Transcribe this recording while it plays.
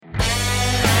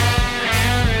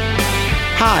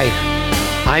Hi,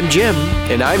 I'm Jim.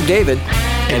 And I'm David.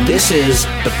 And this is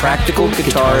the Practical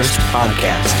Guitarist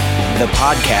Podcast. The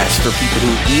podcast for people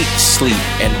who eat, sleep,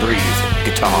 and breathe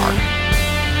guitar.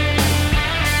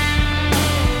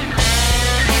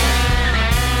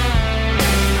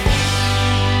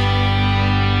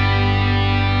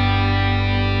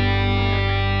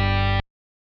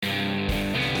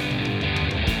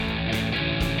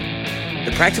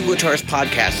 The Practical Guitarist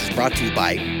Podcast is brought to you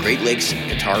by Great Lakes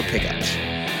Guitar Pickups.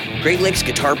 Great Lakes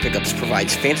Guitar Pickups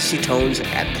provides fantasy tones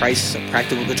at prices a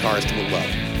practical guitarist will love.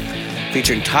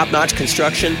 Featuring top-notch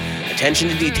construction, attention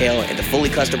to detail, and a fully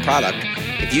custom product,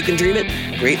 if you can dream it,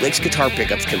 Great Lakes Guitar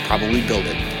Pickups can probably build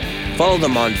it. Follow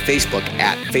them on Facebook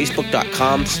at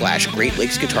facebook.com/Great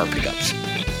Lakes Guitar Pickups.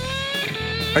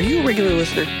 Are you a regular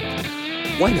listener?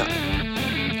 Why not?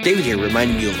 David here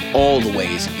reminding you of all the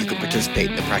ways you can participate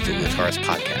in the Practical Guitarist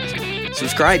Podcast.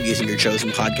 Subscribe using your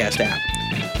chosen podcast app.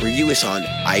 Review us on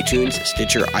iTunes,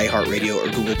 Stitcher, iHeartRadio, or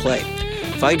Google Play.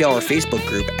 Find our Facebook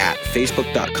group at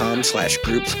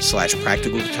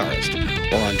facebook.com/groups/Practical Guitarist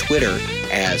or on Twitter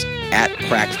as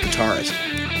 @PractGuitarist.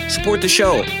 Support the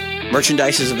show.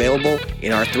 Merchandise is available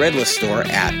in our Threadless store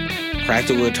at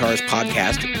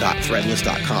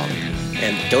practicalguitaristpodcast.threadless.com.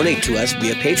 And donate to us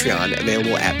via Patreon,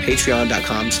 available at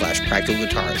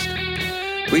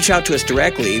patreon.com/practicalguitarist. Reach out to us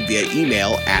directly via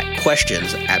email at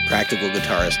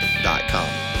questions@practicalguitarist.com.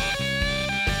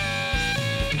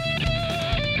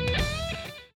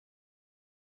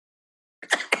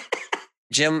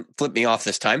 Jim flipped me off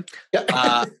this time.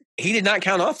 He did not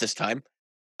count off this time.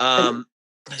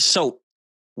 So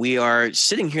we are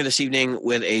sitting here this evening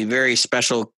with a very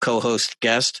special co-host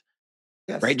guest.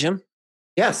 Yes. Right, Jim?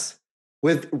 Yes,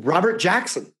 with Robert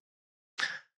Jackson.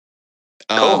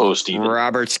 Co-host even.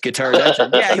 Robert's Guitar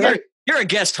Dungeon. Yeah, you're a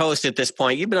guest host at this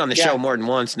point. You've been on the show more than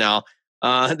once now.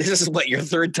 This is what, your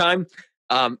third time?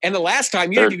 And the last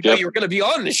time you didn't even know you were going to be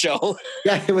on the show.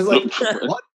 Yeah, it was like,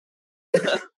 what?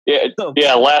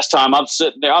 Yeah. Last time I'm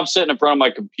sitting there. I'm sitting in front of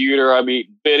my computer. I'm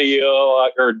eating video,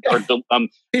 I'm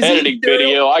editing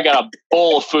video. I got a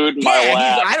bowl of food in my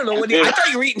lap. I don't know. I thought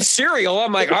you were eating cereal.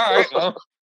 I'm like, all right. Well.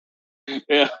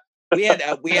 Yeah. We had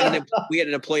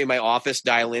an employee in my office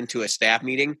dial into a staff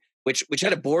meeting, which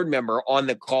had a board member on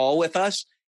the call with us,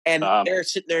 and they're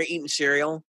sitting there eating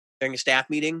cereal during a staff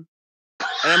meeting,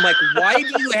 and I'm like, why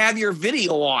do you have your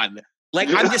video on? Like,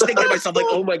 I'm just thinking to myself, like,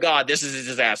 oh my god, this is a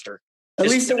disaster. At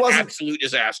least it wasn't absolute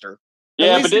disaster.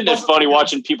 Yeah, but isn't it funny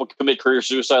watching people commit career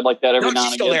suicide like that every now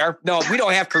and again? Still there. No, we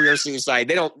don't have career suicide.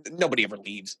 Nobody ever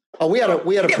leaves. Oh, we had a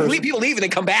person. People leave and they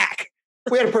come back.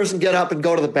 We had a person get up and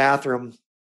go to the bathroom.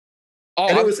 Oh,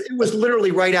 and it was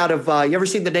literally right out of. You ever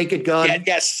seen The Naked Gun?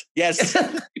 Yeah, yes.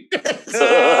 And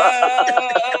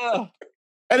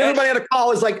everybody on the call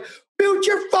was like, "Mute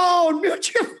your phone!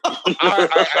 Mute your phone!" All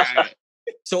right.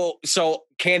 So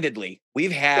candidly,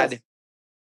 we've had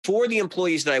 4 of the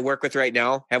employees that I work with right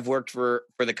now have worked for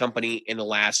the company in the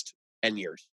last 10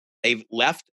 years. They've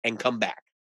left and come back.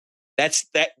 That's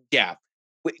that. Yeah,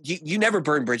 you never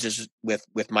burn bridges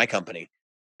with my company,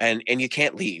 and you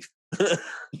can't leave.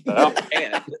 Well,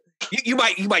 you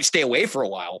might stay away for a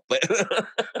while, but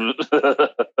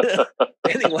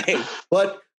anyway.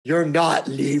 But you're not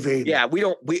leaving. Yeah,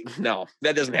 no,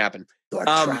 that doesn't happen.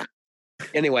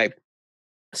 Anyway,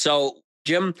 so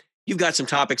Jim, you've got some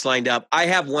topics lined up. I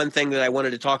have one thing that I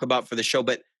wanted to talk about for the show,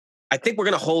 but I think we're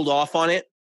going to hold off on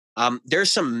it.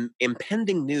 There's some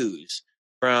impending news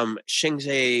from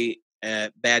Xingzhe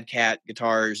Bad Cat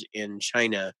Guitars in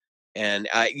China. And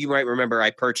you might remember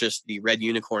I purchased the Red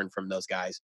Unicorn from those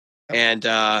guys, and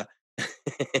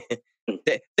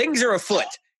things are afoot.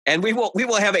 And we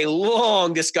will have a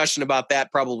long discussion about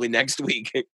that probably next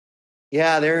week.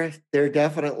 Yeah, they're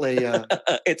definitely.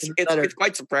 It's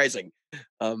quite surprising,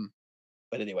 but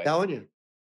anyway, telling you.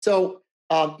 So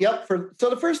so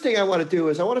the first thing I want to do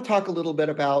is I want to talk a little bit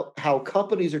about how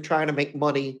companies are trying to make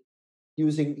money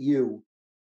using you.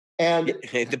 And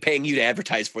they're paying you to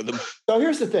advertise for them. So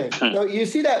here's the thing. So you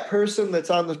see that person that's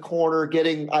on the corner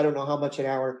getting, I don't know how much an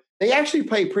hour. They actually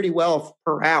pay pretty well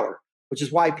per hour, which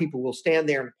is why people will stand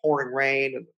there in pouring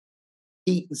rain and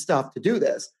heat and stuff to do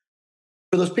this.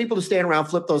 For those people to stand around,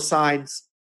 flip those signs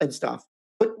and stuff.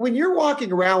 But when you're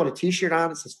walking around with a T-shirt on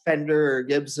that says Fender or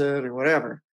Gibson or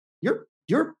whatever,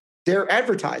 they're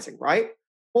advertising, right?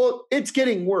 Well, it's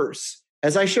getting worse.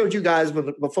 As I showed you guys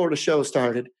before the show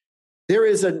started, there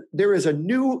is a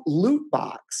new loot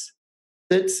box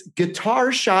that's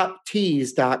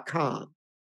guitarshoptees.com.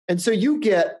 And so you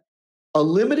get a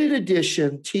limited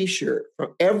edition T-shirt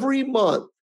for every month.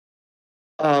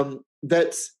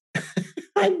 That's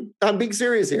I'm being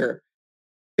serious here,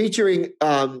 featuring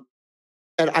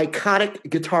an iconic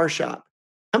guitar shop.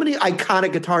 How many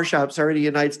iconic guitar shops are in the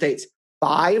United States?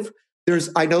 5.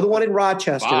 I know the one in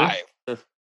Rochester. 5.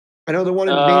 I know the one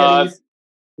in Manny's,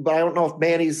 but I don't know if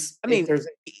Manny's. I mean,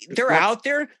 they're out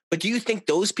there, but do you think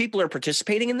those people are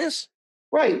participating in this?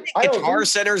 Right. Guitar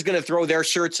Center is going to throw their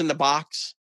shirts in the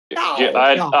box. No,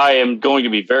 I am going to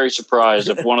be very surprised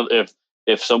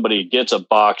if somebody gets a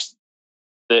box.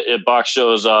 A box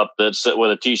shows up that's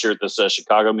with a T-shirt that says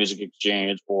Chicago Music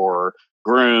Exchange or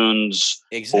Groons,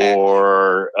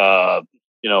 or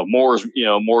Moore's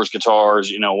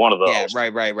Guitars. One of those. Yeah,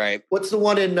 right. What's the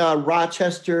one in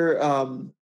Rochester?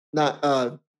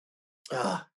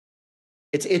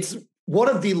 It's one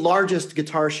of the largest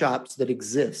guitar shops that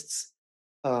exists.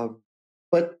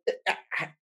 But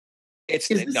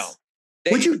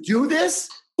would you do this?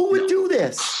 Who would do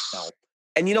this? No.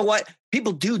 And you know what?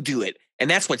 People do it. And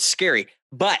that's what's scary.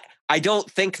 But I don't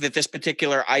think that this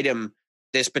particular item,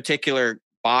 this particular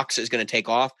box is going to take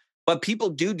off. But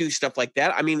people do stuff like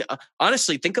that. I mean,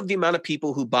 honestly, think of the amount of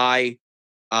people who buy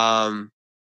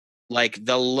like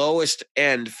the lowest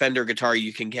end Fender guitar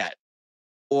you can get.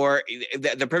 Or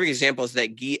the perfect example is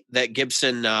that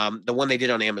Gibson, the one they did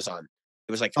on Amazon.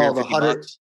 It was like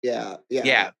 $350. Yeah.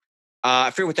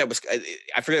 I forget what that was.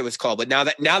 I forget what it was called, but now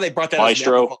they brought that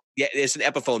Maestro. It's an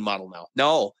Epiphone model now.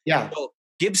 No. Yeah. So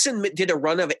Gibson did a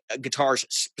run of guitars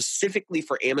specifically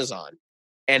for Amazon,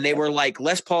 and they were like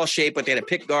Les Paul shaped, but they had a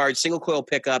pick guard, single coil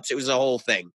pickups. It was a whole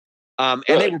thing. And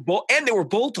they were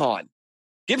bolt on.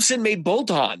 Gibson made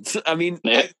bolt ons. I mean,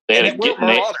 they had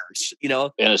Marauders,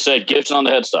 and it said Gibson on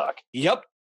the headstock. Yep.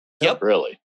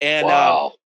 Really. And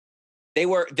wow.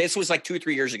 This was like 2 or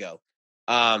 3 years ago.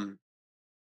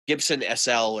 Gibson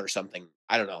SL or something.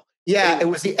 I don't know. Yeah, it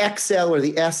was the XL or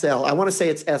the SL. I want to say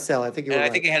it's SL. I think you're right. I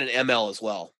think it had an ML as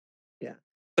well. Yeah.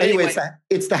 But anyway,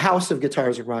 it's the house of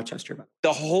guitars in Rochester.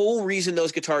 The whole reason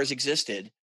those guitars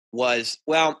existed was,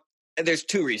 well, there's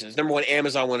 2 reasons. Number one,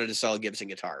 Amazon wanted to sell a Gibson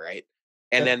guitar, right?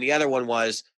 And then the other one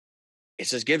was, it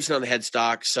says Gibson on the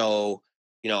headstock, so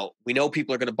we know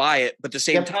people are going to buy it. But at the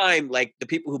same time, like the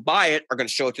people who buy it are going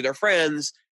to show it to their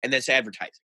friends, and that's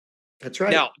advertising. That's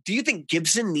right. Now, do you think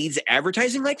Gibson needs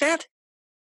advertising like that?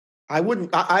 I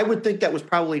wouldn't. I would think that was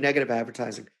probably negative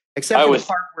advertising, except for the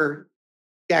part where.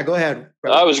 Yeah, go ahead.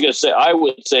 Brother. I was going to say, I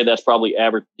would say that's probably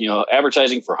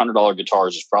advertising for $100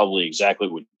 guitars is probably exactly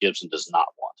what Gibson does not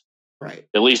want. Right.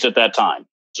 At least at that time.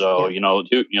 So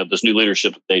this new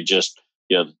leadership that they just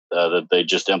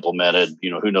implemented.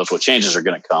 Who knows what changes are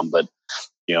going to come, but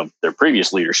their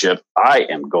previous leadership, I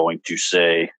am going to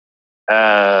say.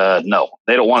 No,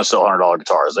 they don't want to sell $100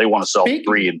 guitars. They want to sell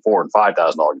 $3,000 and $4,000 and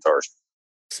 $5,000 guitars.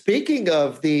 Speaking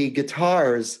of the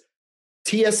guitars,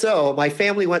 TSO, my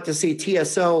family went to see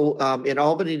TSO in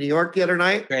Albany, New York the other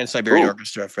night. Trans-Siberian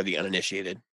Orchestra for the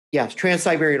uninitiated. Yes,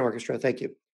 Trans-Siberian Orchestra. Thank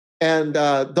you. And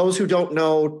those who don't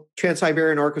know,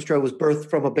 Trans-Siberian Orchestra was birthed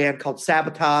from a band called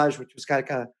Sabotage, which was kind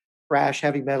of a thrash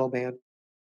heavy metal band.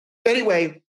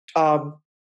 Anyway, one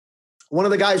of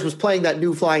the guys was playing that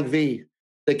new Flying V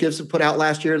that Gibson put out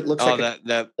last year. It looks like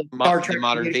the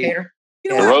modern V.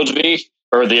 The Rhodes V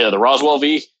or the Roswell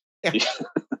V. Yeah.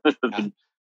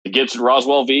 The Gibson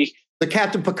Roswell V. The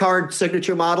Captain Picard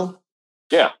signature model.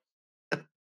 Yeah.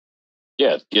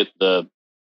 Yeah. Get the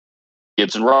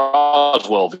Gibson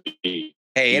Roswell V.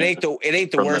 Hey, it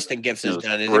ain't the worst thing Gibson's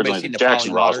done. Originally the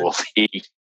Jackson Roswell V.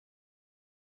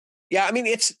 Yeah, I mean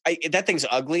that thing's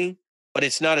ugly, but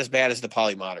it's not as bad as the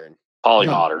Polymodern.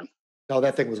 No,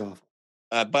 that thing was awful.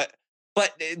 But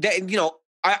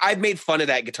I've made fun of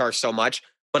that guitar so much,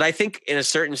 but I think in a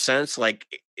certain sense, like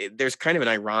there's kind of an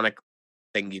ironic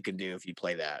thing you can do if you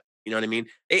play that. You know what I mean?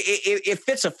 It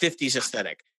fits a 50s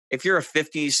aesthetic. If you're a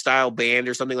 50s style band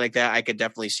or something like that, I could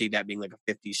definitely see that being like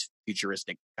a 50s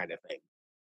futuristic kind of thing.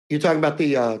 You're talking about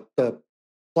the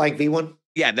Flying V one?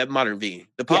 Yeah, that modern V.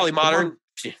 The Polymodern,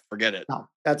 forget it. No,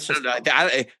 that's just.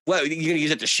 What, you gonna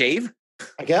use it to shave?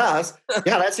 I guess.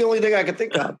 Yeah, that's the only thing I can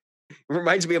think of. It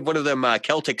reminds me of one of them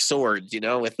Celtic swords,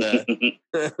 with the.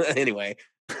 Anyway.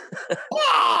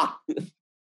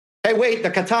 Hey, wait! The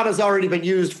katana's already been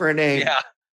used for a name. Yeah,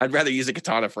 I'd rather use a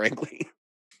katana, frankly.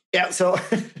 Yeah. So.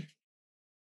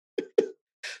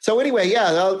 So anyway,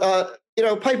 yeah.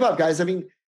 Pipe up, guys. I mean,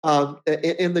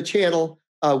 in the channel,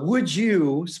 would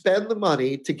you spend the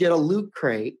money to get a loot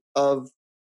crate of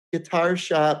Guitar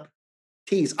Shop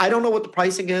tees? I don't know what the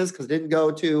pricing is because it didn't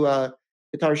go to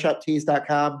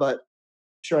guitarshoptees.com, but I'm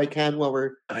sure I can while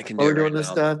we're doing this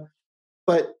stuff.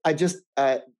 But I just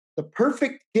the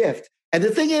perfect gift. And the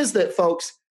thing is that,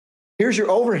 folks, here's your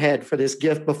overhead for this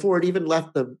gift before it even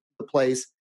left the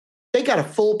place. They got a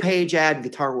full page ad in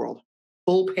Guitar World.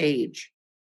 Full page.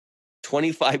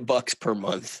 $25 per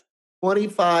month.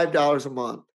 $25 a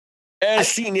month. As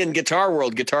seen in Guitar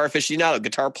World, Guitar Aficionado,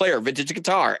 Guitar Player, Vintage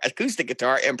Guitar, Acoustic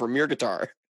Guitar, and Premier Guitar.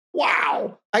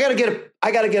 Wow! I gotta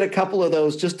get a couple of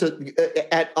those just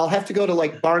to. I'll have to go to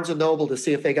like Barnes and Noble to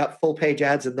see if they got full page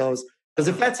ads in those. Because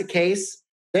if that's the case,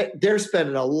 they're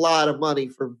spending a lot of money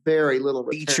for very little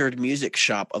return. Featured music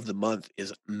shop of the month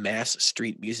is Mass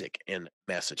Street Music in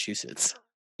Massachusetts.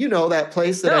 You know that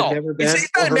place that I've never been. It's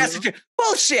not in Massachusetts.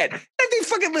 Bullshit! I think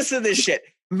fucking listen to this shit.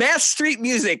 Mass Street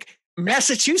Music,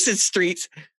 Massachusetts Streets,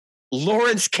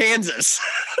 Lawrence, Kansas.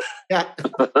 Yeah.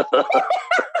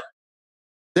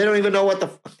 They don't even know what the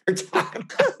fuck they're talking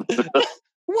about.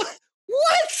 What?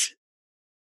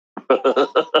 Oh,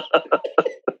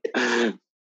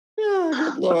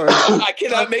 good Lord. I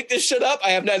cannot make this shit up. I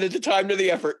have neither the time nor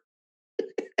the effort.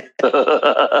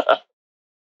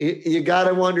 You got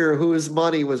to wonder whose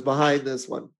money was behind this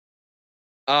one.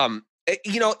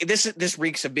 This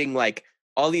reeks of being like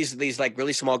all these like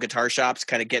really small guitar shops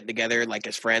kind of getting together like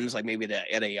as friends, like maybe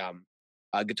at a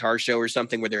guitar show or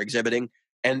something where they're exhibiting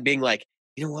and being like,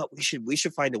 you know what, we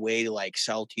should find a way to like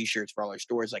sell T-shirts for all our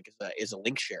stores, like as a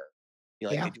link share,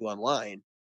 they do online.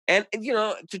 And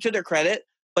to their credit,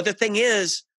 but the thing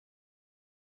is,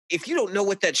 if you don't know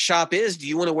what that shop is, do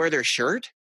you want to wear their shirt?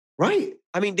 Right.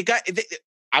 I mean, the guy.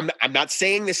 I'm not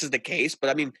saying this is the case, but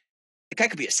I mean, the guy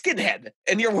could be a skinhead,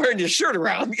 and you're wearing his shirt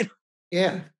around.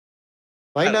 Yeah,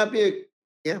 might not be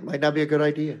a good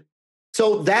idea.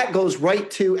 So that goes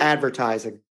right to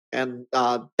advertising. And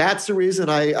that's the reason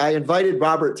I invited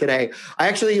Robert today. I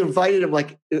actually invited him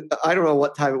like, I don't know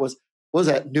what time it was. Was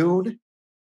that noon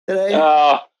today?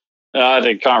 I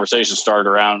think conversation started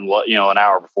around an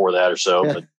hour before that or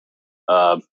so.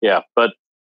 Yeah. But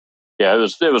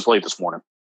it was late this morning.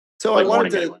 So I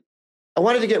wanted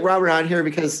to get Robert on here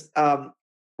because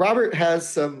Robert has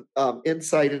some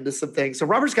insight into some things. So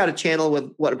Robert's got a channel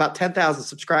with about 10,000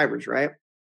 subscribers, right?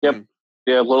 Yep.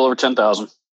 Yeah, a little over 10,000.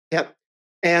 Yep.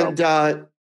 And the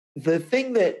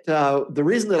thing that the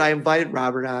reason that I invited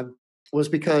Robert on was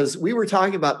because we were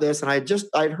talking about this, and I'd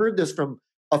heard this from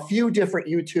a few different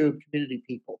YouTube community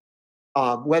people,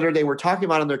 whether they were talking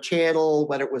about on their channel,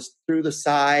 whether it was through the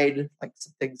side, like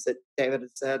some things that David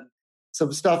had said,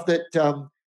 some stuff that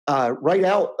Phil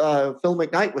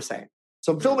McKnight was saying.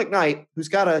 So Phil McKnight, who's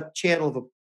got a channel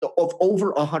of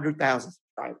over 100,000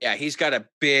 subscribers. Yeah, he's got a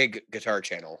big guitar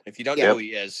channel. If you don't know who he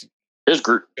is. His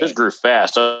grew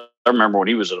fast. I remember when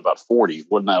he was at about 40.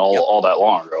 Wasn't that all that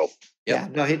long ago?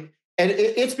 Yep. Yeah, no,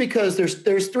 it's because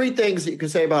there's three things that you can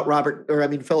say about Phil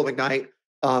McKnight,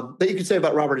 that you can say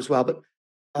about Robert as well. But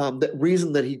the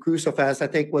reason that he grew so fast, I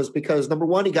think, was because number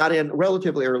one, he got in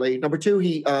relatively early. Number two,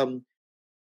 he's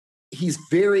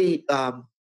very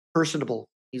personable.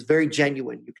 He's very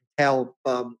genuine. You can tell,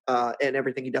 and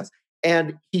everything he does.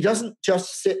 And he doesn't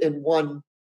just sit in one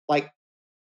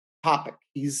topic.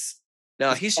 He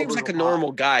seems like a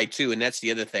normal guy too, and that's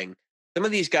the other thing. Some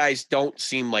of these guys don't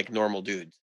seem like normal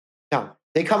dudes. No,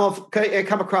 they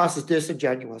come across as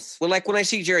disingenuous. Well, like when I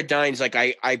see Jared Dines, like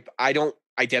I don't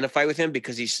identify with him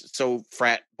because he's so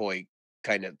frat boy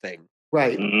kind of thing.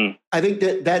 Right. Mm-hmm. I think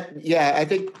I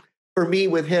think for me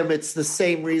with him, it's the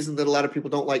same reason that a lot of people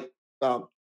don't like,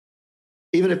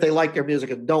 even if they like their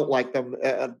music and don't like them.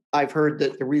 I've heard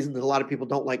that the reason that a lot of people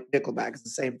don't like Nickelback is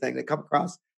the same thing. They come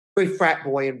across very frat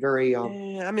boy and very.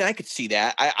 I could see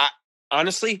that. I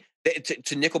honestly,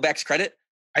 to Nickelback's credit,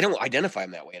 I don't identify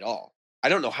him that way at all. I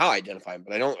don't know how I identify him,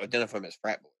 but I don't identify him as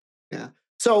frat boy. Yeah.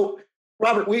 So,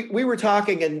 Robert, we were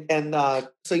talking, and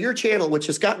so your channel, which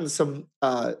has gotten some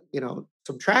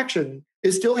some traction,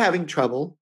 is still having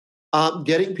trouble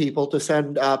getting people to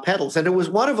send pedals. And it was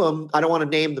one of them. I don't want to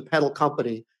name the pedal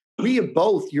company. We have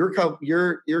both your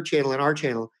channel and our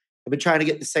channel have been trying to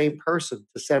get the same person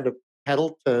to send a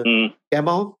pedal to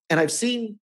demo, and I've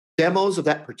seen demos of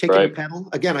that particular pedal.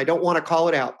 Again, I don't want to call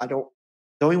it out. I don't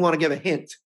even want to give a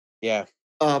hint. Yeah.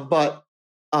 But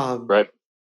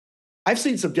I've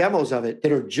seen some demos of it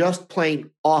that are just plain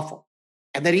awful,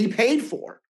 and that he paid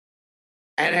for,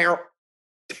 and they're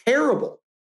terrible.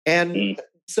 And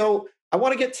so I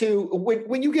want to get to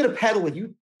when you get a pedal and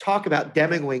you talk about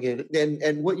demoing it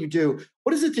and what you do.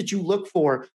 What is it that you look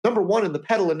for? Number one, in the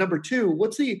pedal, and number two,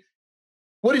 what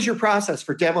is your process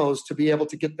for demos to be able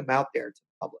to get them out there to the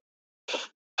public?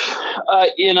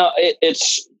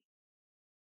 It's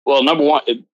number one,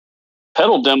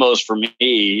 pedal demos for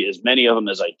me, as many of them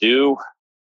as I do,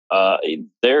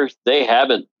 they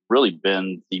haven't really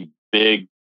been the big,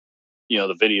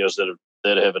 the videos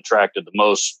that have attracted the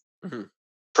most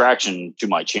traction to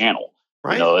my channel.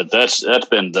 Right. That's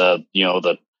been the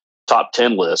top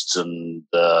 10 lists and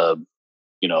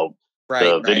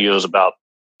videos about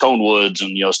tone woods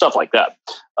and, stuff like that.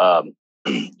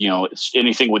 It's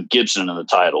anything with Gibson in the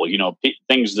title,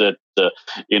 things that,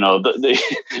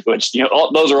 which,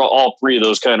 those are all three of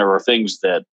those kind of are things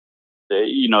that,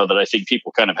 that I think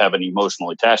people kind of have an emotional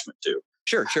attachment to.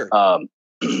 Sure.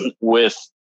 With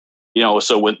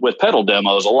pedal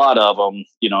demos, a lot of them,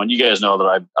 and you guys know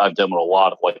that I've demoed a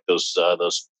lot of like those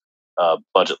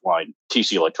budget line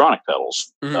TC electronic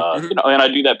pedals, and I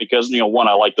do that because, one,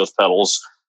 I like those pedals,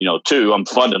 two, I'm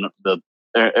funding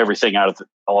everything out of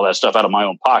all that stuff out of my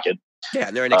own pocket.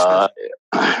 Yeah, they're inexpensive.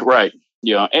 Right.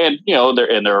 And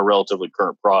they're a relatively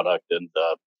current product, and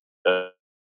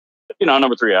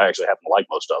number three, I actually happen to like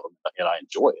most of them, and I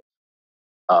enjoy it.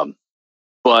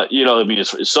 But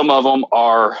some of them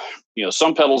are,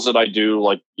 some pedals that I do,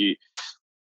 like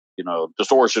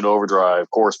distortion, overdrive,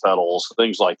 chorus pedals,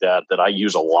 things like that I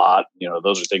use a lot.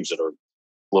 Those are things that are a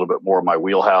little bit more my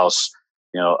wheelhouse.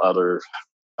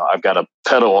 I've got a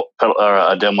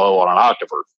a demo on an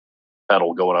Octaver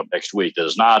pedal going up next week. That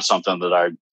is not something that I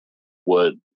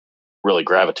would really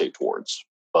gravitate towards,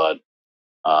 but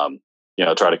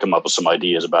try to come up with some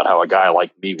ideas about how a guy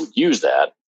like me would use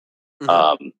that.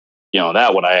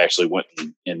 That one I actually went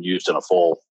and used in a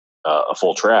full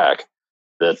track.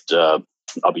 That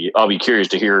I'll be curious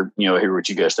to hear what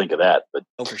you guys think of that. But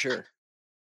for sure.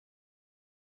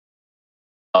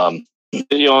 And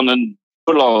then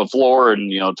put it on the floor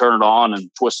and turn it on and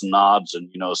twist some knobs and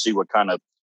see what kind of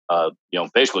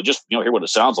basically just hear what it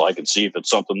sounds like and see if it's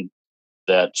something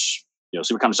that see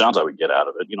what kind of sounds I would get out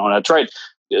of it. And I try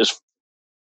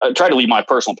to leave my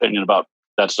personal opinion about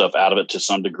that stuff out of it to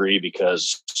some degree,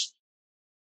 because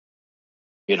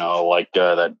like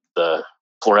the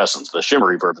fluorescence, the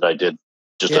shimmer reverb that I did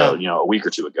just a week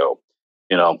or two ago,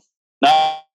 not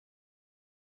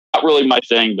really my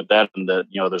thing, but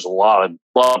there's a lot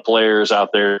of players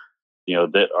out there,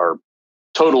 that are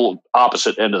total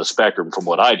opposite end of the spectrum from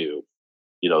what I do,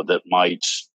 that might,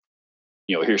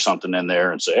 hear something in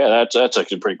there and say, yeah, that's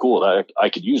actually pretty cool. I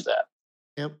could use that.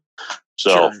 Yep.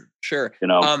 So sure.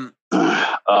 Now,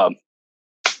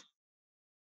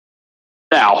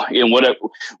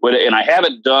 and I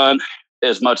haven't done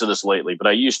as much of this lately, but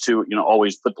I used to,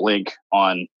 always put the link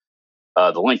on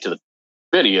the link to the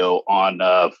video on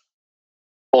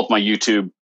both my YouTube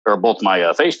or both my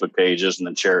Facebook pages, and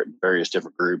then share it in various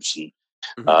different groups. And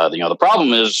the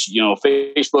problem is,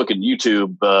 Facebook and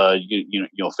YouTube,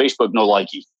 Facebook no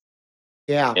likey.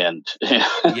 Yeah. And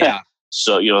yeah.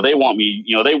 So they want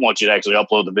they want you to actually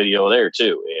upload the video there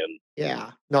too. And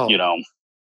yeah, no,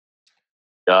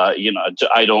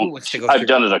 I don't. I've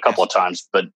done it a couple of times,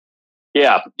 but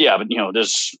but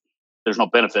there's no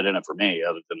benefit in it for me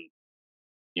other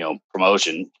than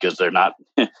promotion, because they're not.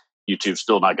 YouTube's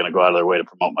still not going to go out of their way to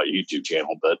promote my YouTube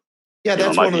channel, but yeah,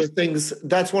 that's one of the things.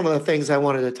 That's one of the things I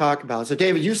wanted to talk about. So,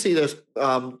 David, you see this,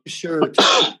 sure,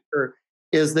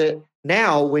 is that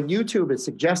now when YouTube is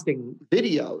suggesting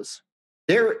videos,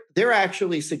 they're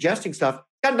actually suggesting stuff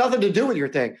got nothing to do with your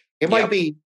thing. It might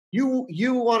be you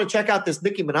want to check out this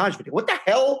Nicki Minaj video. What the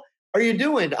hell are you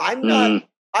doing? I'm not.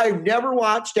 I've never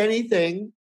watched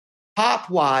anything pop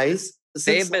wise.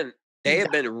 They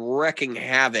have been wrecking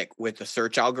havoc with the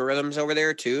search algorithms over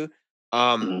there too.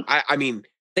 I mean,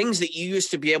 things that you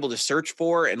used to be able to search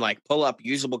for and like pull up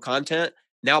usable content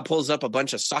now pulls up a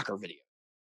bunch of soccer videos.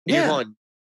 And you're going,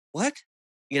 what?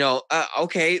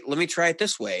 Okay, let me try it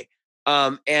this way.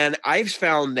 And I've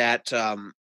found that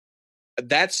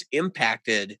that's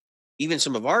impacted even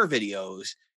some of our videos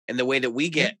and the way that we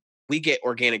get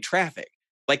organic traffic.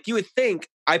 Like you would think,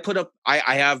 I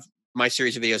have my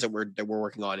series of videos that we're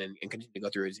working on and continue to go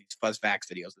through is these Fuzz Facts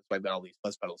videos. That's why I've got all these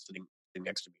fuzz pedals sitting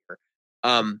next to me here.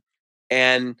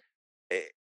 And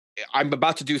I'm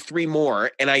about to do 3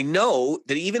 more. And I know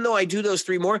that even though I do those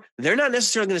 3 more, they're not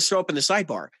necessarily going to show up in the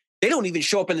sidebar. They don't even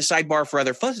show up in the sidebar for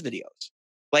other Fuzz videos.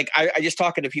 Like I just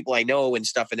talking to people I know and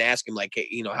stuff and ask them like,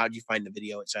 hey, how did you find the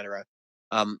video, et cetera.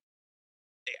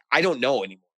 I don't know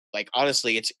anymore. Like,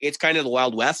 honestly, it's kind of the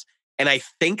Wild West. And I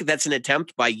think that's an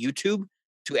attempt by YouTube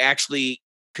to actually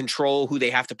control who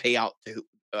they have to pay out to,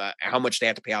 how much they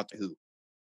have to pay out to who.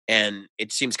 And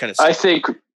it seems kind of I think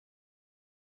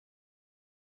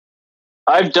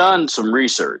I've done some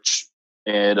research,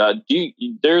 and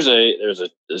there's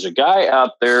a guy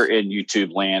out there in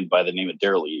YouTube land by the name of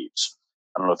Daryl Eves.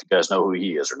 I don't know if you guys know who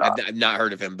he is or not. I've not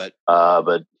heard of him, but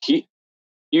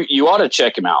you ought to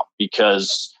check him out,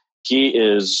 because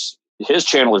his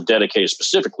channel is dedicated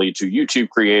specifically to YouTube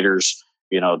creators,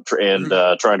 and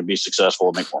trying to be successful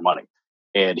and make more money.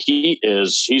 And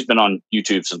he's been on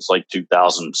YouTube since like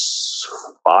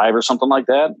 2005 or something like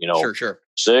that. Sure.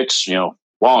 6,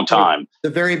 long time. The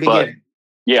very beginning.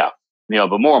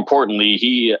 But more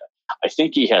importantly, I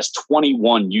think he has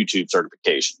 21 YouTube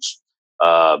certifications.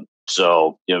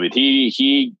 So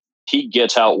he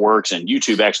gets how it works, and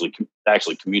YouTube actually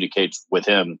communicates with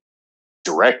him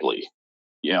directly.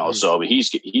 So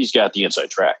he's got the inside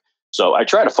track. So I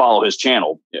try to follow his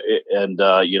channel and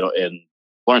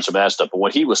learn some of that stuff. But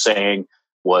what he was saying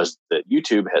was that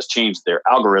YouTube has changed their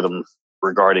algorithm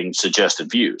regarding suggested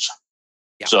views.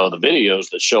 Yeah. So the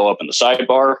videos that show up in the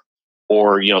sidebar,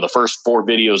 or the first 4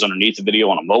 videos underneath the video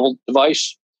on a mobile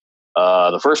device,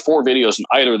 the first 4 videos in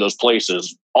either of those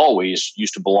places always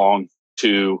used to belong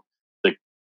to the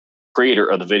creator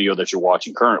of the video that you're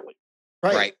watching currently.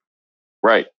 Right.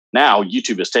 Now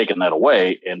YouTube has taken that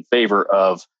away in favor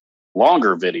of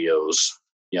longer videos,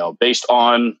 based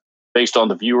on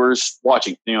the viewers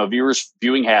watching, viewers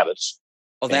viewing habits.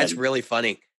 Oh, that's really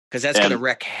funny, because that's going to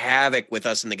wreak havoc with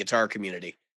us in the guitar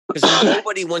community. Because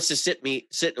nobody wants to sit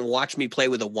and watch me play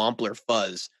with a Wampler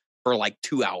fuzz for like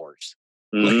 2 hours.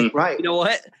 Mm-hmm. Right. You know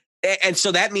what? And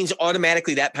so that means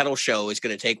automatically that pedal show is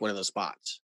going to take one of those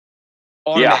spots.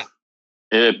 Yeah.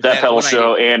 That pedal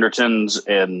show, Andertons,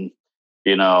 and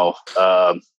you're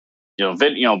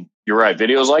right.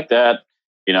 Videos like that,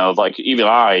 like even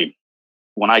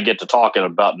when I get to talking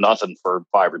about nothing for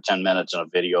 5 or 10 minutes in a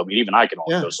video, I mean, even I can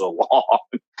only go so long.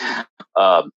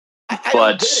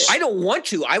 I don't want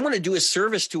to. I want to do a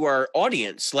service to our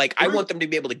audience. Like, I want them to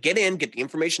be able to get in, get the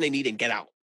information they need, and get out.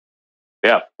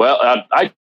 Yeah. Well,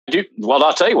 I do. Well,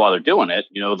 I'll tell you while they're doing it,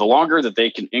 the longer that they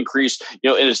can increase, and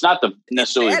it's not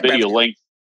necessarily the video length.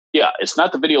 Yeah, it's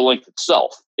not the video length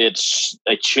itself. It's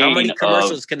a chain. How many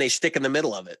commercials can they stick in the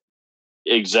middle of it?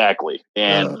 Exactly.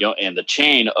 And, and the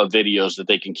chain of videos that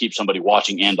they can keep somebody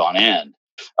watching end on end.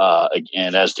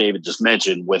 And as David just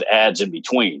mentioned, with ads in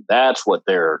between, that's what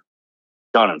they're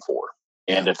gunning for.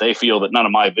 And if they feel that none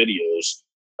of my videos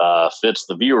fits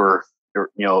the viewer,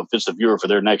 fits the viewer for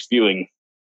their next viewing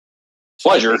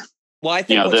pleasure, well, I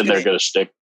think then they're going to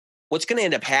stick. What's going to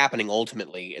end up happening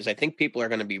ultimately is I think people are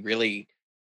going to be really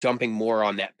jumping more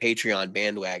on that Patreon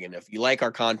bandwagon. If you like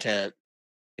our content,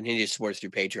 continue to support us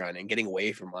through Patreon and getting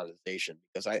away from monetization.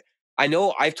 Because I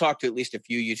know I've talked to at least a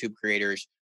few YouTube creators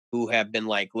who have been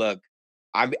like, look,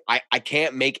 I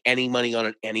can't make any money on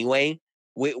it anyway.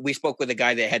 We spoke with a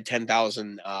guy that had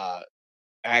 10,000,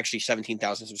 actually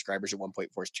 17,000 subscribers at one point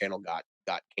before his channel got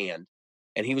canned.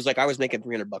 And he was like, I was making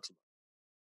 $300 a month.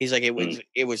 He's like,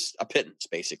 it was a pittance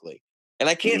basically. And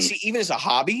I can't see, even as a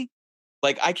hobby,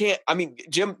 like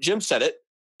Jim said it,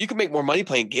 you can make more money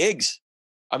playing gigs.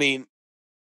 I mean,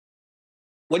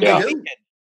 when you're doing it,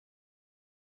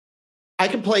 I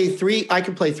can play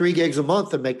 3 gigs a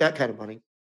month and make that kind of money.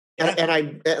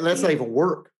 And that's not even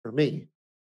work for me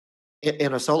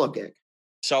in a solo gig.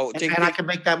 So and I can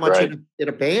make that much in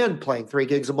a band playing 3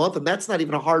 gigs a month, and that's not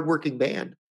even a hard-working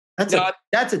band. That's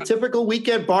a typical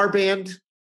weekend bar band.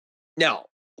 Now,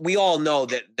 we all know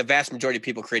that the vast majority of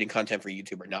people creating content for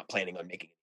YouTube are not planning on making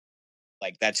it.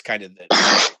 Like, that's kind of the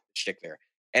shtick there.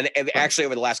 And actually,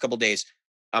 over the last couple of days,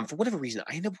 for whatever reason,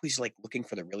 I end up always like looking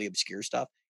for the really obscure stuff,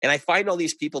 and I find all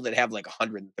these people that have like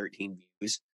 113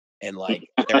 views, and like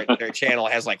their channel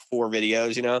has like 4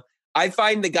 videos. I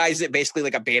find the guys that basically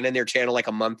like abandon their channel like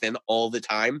a month in all the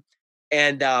time,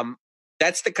 and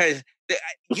that's the kind of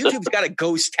YouTube's got a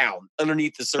ghost town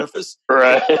underneath the surface,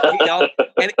 right?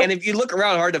 And if you look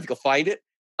around hard enough, you'll find it.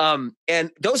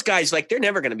 And those guys, like, they're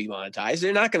never going to be monetized.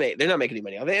 They're not making any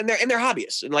money off it, and they're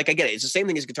hobbyists. And like, I get it. It's the same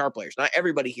thing as guitar players. Not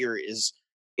everybody here is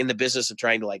in the business of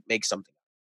trying to like make something.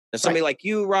 And somebody like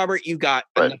you, Robert, you got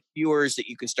enough viewers that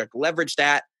you can start to leverage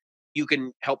that. You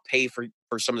can help pay for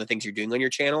some of the things you're doing on your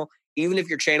channel. Even if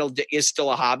your channel is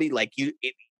still a hobby, like you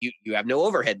have no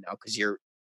overhead now because you're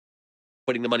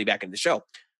putting the money back in the show.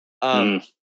 But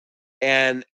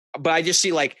I just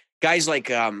see like guys like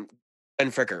Ben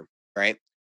Fricker, right?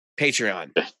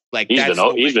 Patreon, like he's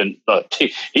been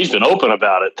open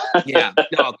about it. Yeah,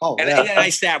 no. And I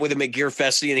sat with him at Gear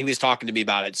Fest, and he was talking to me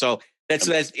about it. So that's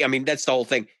the whole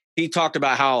thing. He talked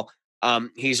about how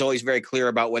he's always very clear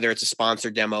about whether it's a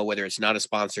sponsored demo, whether it's not a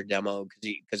sponsored demo,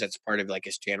 because that's part of like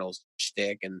his channel's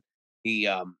shtick, and he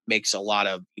makes a lot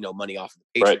of money off of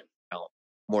the Patreon account,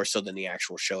 more so than the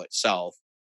actual show itself.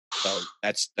 So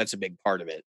that's a big part of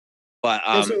it. But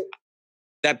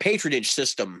that patronage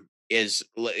system is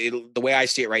the way I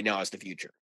see it right now is the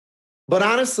future. But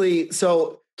honestly,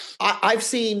 so I've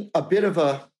seen a bit of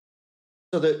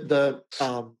the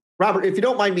Robert, if you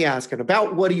don't mind me asking,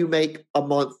 about what do you make a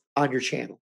month on your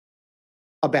channel?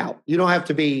 About, you don't have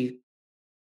to be.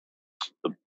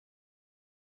 The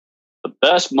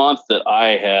best month that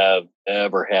I have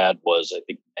ever had was, I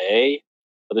think, May.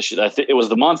 I think it was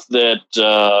the month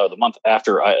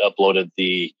after I uploaded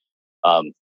the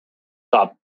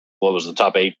top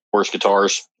 8 worst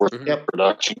guitars, worst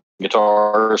production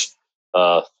guitars.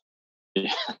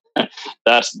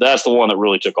 That's the one that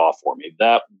really took off for me.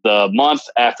 That the month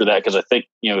after that, because I think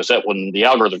it was that when the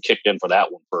algorithm kicked in for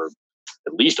that one for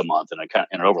at least a month, and it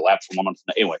overlapped from 1 month.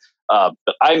 Anyway,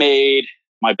 but I made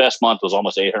my best month was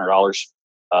almost $800.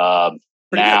 Now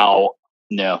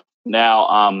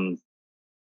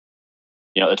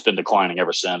it's been declining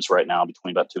ever since. Right now,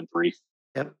 between about 2 and 3.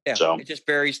 Yep. Yeah. So it just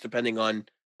varies depending on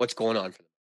what's going on for them.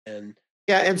 And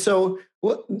and so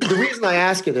the reason I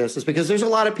ask you this is because there's a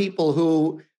lot of people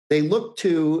who they look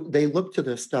to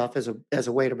this stuff as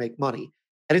a way to make money,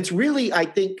 and it's really, I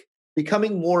think,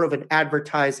 becoming more of an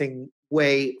advertising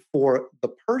way for the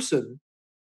person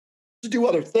to do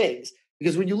other things.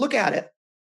 Because when you look at it,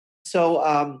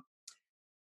 so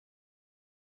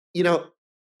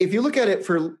if you look at it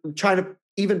for trying to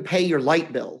even pay your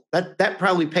light bill, that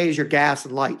probably pays your gas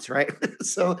and lights, right?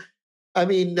 So, I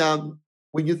mean,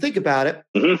 when you think about it,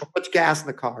 how much gas in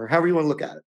the car, however you want to look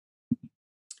at it.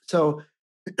 So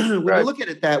when you look at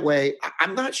it that way,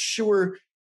 I'm not sure.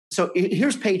 So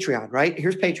here's Patreon, right?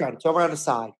 Here's Patreon. It's over on the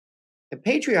side. And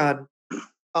Patreon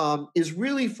is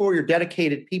really for your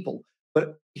dedicated people.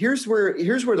 But here's where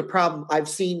the problem I've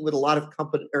seen with a lot of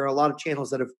company or a lot of channels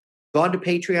that have gone to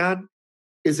Patreon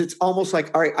is it's almost like,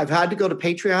 all right, I've had to go to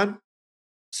Patreon.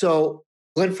 So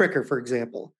Glenn Fricker, for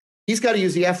example, he's got to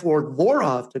use the F word more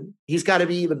often. He's got to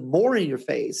be even more in your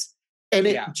face. And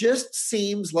it just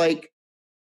seems like,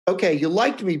 okay, you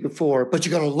liked me before, but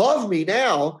you're going to love me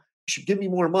now. You should give me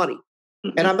more money.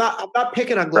 Mm-hmm. And I'm not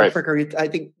picking on Glenn Fricker. I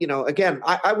think, again,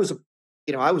 I was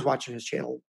watching his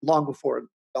channel long before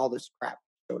all this crap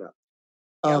showed up.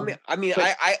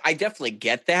 I definitely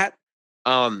get that.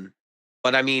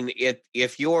 But I mean,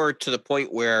 if you're to the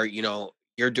point where,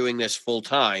 you're doing this full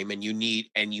time and you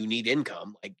need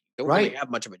income, like you don't really have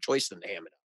much of a choice than to ham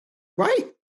it up.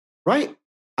 Right.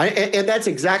 And that's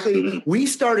exactly, we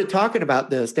started talking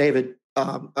about this, David,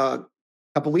 a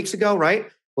couple weeks ago, right?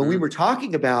 When we were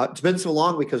talking about, it's been so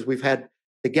long because we've had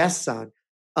the guests on,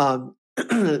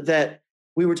 that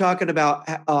we were talking about,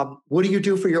 what do you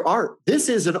do for your art? This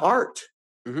is an art.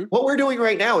 Mm-hmm. What we're doing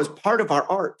right now is part of our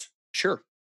art. Sure.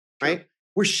 Right?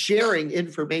 We're sharing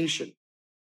information.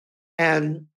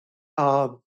 And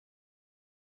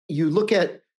you look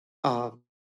at,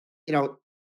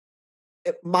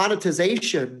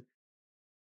 monetization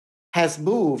has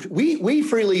moved. We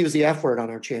freely use the F word on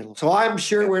our channel. So I'm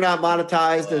sure we're not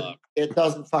monetized and it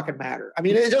doesn't fucking matter. I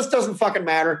mean, it just doesn't fucking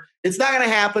matter. It's not going to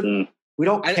happen. We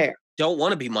don't care. Don't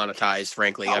want to be monetized,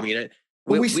 frankly. No. I mean,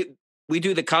 we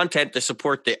do the content to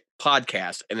support the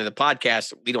podcast, and in the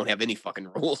podcast, we don't have any fucking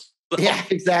rules. So. Yeah,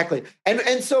 exactly.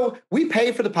 And so we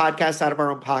pay for the podcast out of our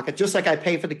own pocket, just like I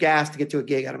pay for the gas to get to a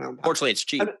gig out of my own pocket. Fortunately, it's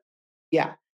cheap.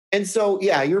 Yeah. And so,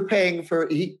 you're paying for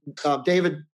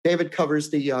David covers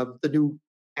the new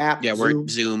app. Yeah, we're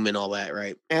Zoom and all that,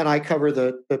 right? And I cover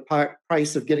the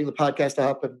price of getting the podcast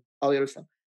up and all the other stuff.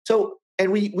 So,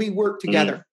 and we work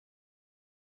together.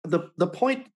 Mm-hmm. The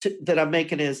point that I'm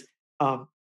making is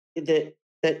that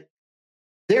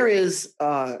there is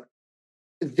a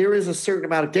certain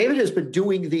amount of, David has been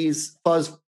doing these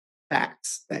fuzz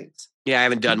facts things. Yeah, I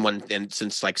haven't done one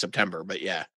since like September, but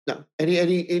yeah. No, and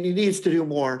he needs to do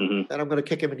more. Mm-hmm. And I'm going to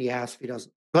kick him in the ass if he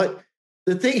doesn't. But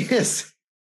the thing is,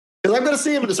 because I'm going to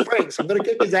see him in the spring, so I'm going to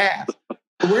kick his ass.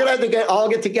 We're going to have to all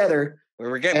get together.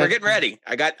 We're getting ready.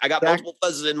 I got multiple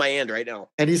fuzzes in my hand right now.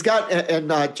 And he's got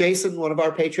Jason, one of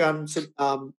our Patreon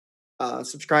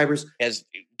subscribers, has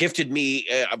gifted me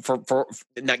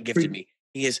not gifted me.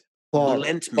 He has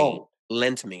lent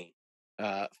me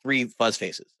 3 fuzz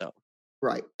faces. So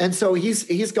right, and so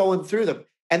he's going through them.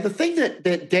 And the thing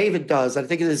that David does, I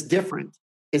think it is different,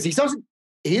 is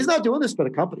he's not doing this for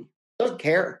the company. He doesn't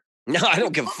care. No, I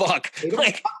don't give a fuck.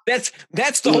 Like that's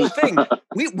the whole thing.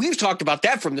 We've talked about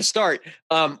that from the start.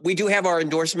 We do have our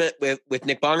endorsement with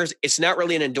Nick Bongers. It's not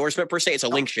really an endorsement per se. It's a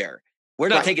link share. We're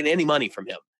not taking any money from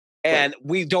him. And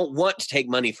we don't want to take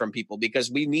money from people because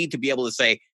we need to be able to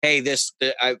say, hey,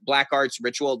 the Black Arts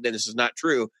ritual, then this is not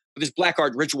true. But this Black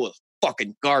Art ritual is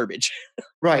fucking garbage.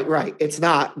 Right. It's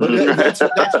not. But that's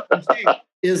what I'm saying,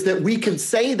 is that we can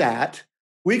say that.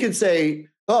 We can say,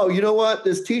 oh, you know what?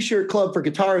 This T-shirt club for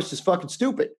guitarists is fucking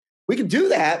stupid. We can do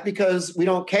that because we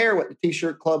don't care what the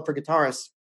T-shirt club for guitarists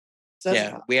says.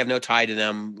 Yeah, we have no tie to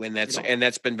them when that's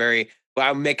been very, well,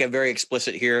 I'll make it very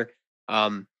explicit here.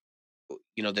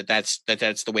 That's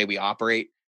the way we operate.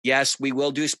 Yes, we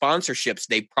will do sponsorships.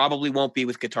 They probably won't be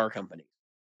with guitar companies.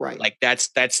 Right. Like that's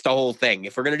the whole thing.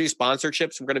 If we're going to do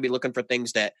sponsorships, we're going to be looking for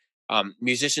things that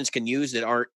musicians can use that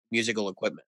aren't musical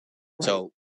equipment. Right.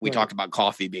 So we talked about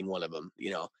coffee being one of them,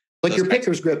 Like your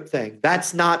Pickers Grip thing.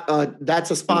 That's not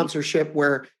that's a sponsorship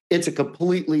where it's a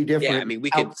completely different. Yeah, I mean,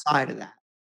 outside of that.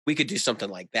 We could do something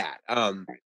like that.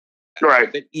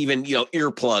 Right. But even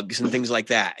earplugs and things like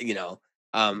that.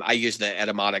 I use the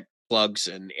Etymotic plugs,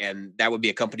 and that would be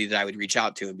a company that I would reach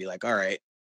out to and be like, all right,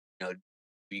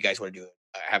 you guys want to do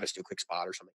have us do a quick spot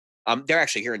or something. They're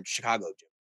actually here in Chicago,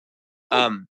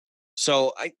 Jim.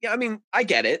 So I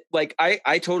get it. Like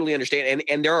I totally understand.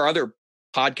 And there are other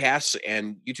podcasts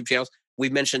and YouTube channels.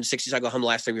 We've mentioned 60 Cycle Hum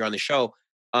last time you were on the show.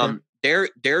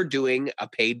 They're doing a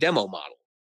paid demo model,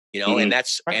 and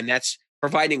that's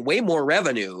providing way more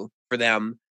revenue for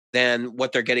them than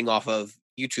what they're getting off of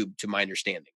YouTube, to my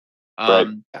understanding.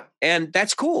 And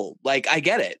that's cool. Like I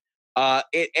get it.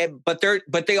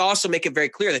 But they also make it very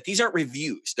clear that these aren't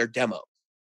reviews; they're demos.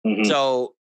 Mm-hmm.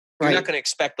 So you're not going to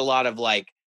expect a lot of like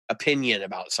opinion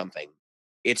about something.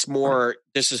 It's more,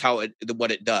 this is how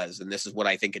what it does, and this is what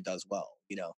I think it does well.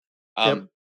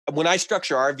 When I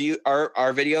structure our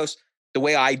videos, the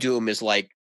way I do them is like,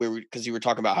 because you were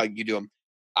talking about how you do them.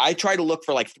 I try to look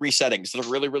for like 3 settings that are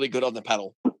really, really good on the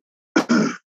pedal,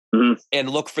 and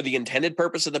look for the intended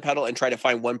purpose of the pedal, and try to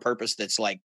find one purpose that's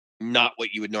like not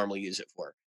what you would normally use it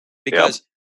for, because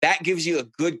that gives you a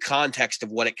good context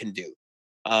of what it can do.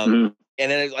 And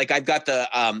then like I've got the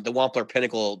Wampler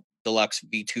Pinnacle Deluxe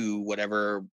V2,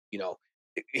 whatever,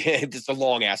 it's a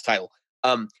long ass title.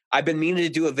 I've been meaning to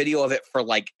do a video of it for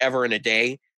like ever and a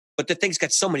day, but the thing's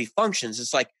got so many functions.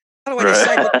 It's like, how do I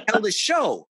decide what the hell to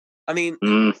show? I mean,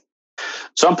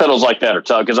 some pedals like that are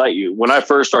tough, because when I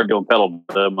first started doing pedal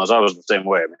demos, I was the same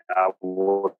way. I mean, I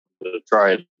would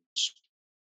try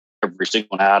every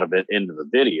single one out of it into the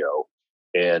video,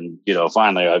 and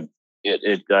finally I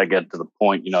get to the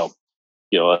point, a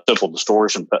simple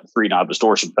distortion 3-knob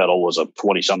distortion pedal was a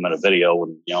 20-some minute video,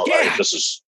 and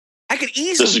I could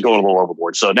easily, this is going a little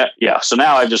overboard. So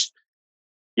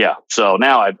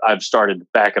now I've started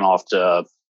backing off to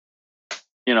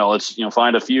let's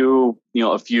find a few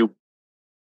 2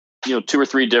 or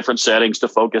 3 different settings to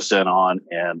focus in on,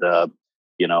 and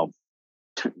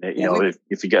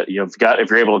if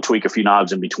you're able to tweak a few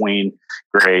knobs in between,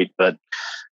 great. But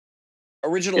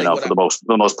originally, for the most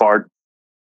part,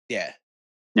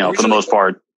 for the most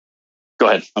part, go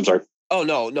ahead. I'm sorry. Oh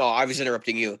no, I was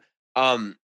interrupting you.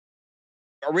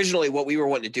 Originally what we were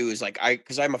wanting to do is like,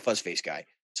 because I'm a fuzz face guy,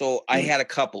 so I had a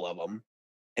couple of them,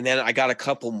 and then I got a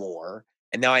couple more,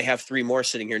 and now I have 3 more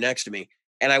sitting here next to me,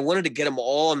 and I wanted to get them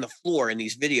all on the floor in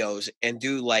these videos and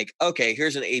do like, okay,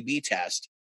 here's an A/B test.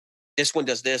 This one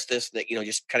does this, that,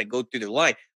 just kind of go through their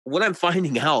line. What I'm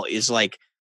finding out is like,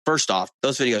 first off,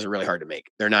 those videos are really hard to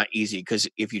make. They're not easy, because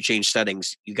if you change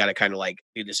settings, you got to kind of like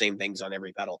do the same things on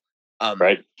every pedal.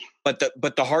 Right. But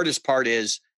the hardest part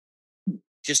is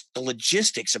just the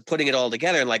logistics of putting it all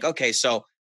together, and like, okay, so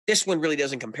this one really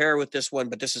doesn't compare with this one,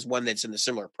 but this is one that's in a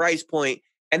similar price point.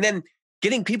 And then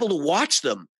getting people to watch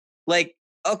them. Like,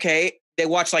 okay, they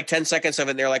watch like 10 seconds of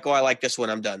it, and they're like, oh, I like this one,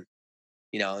 I'm done.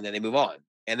 And then they move on.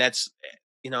 And that's,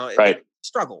 right. It's a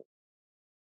struggle.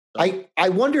 So. I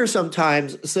wonder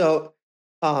sometimes. So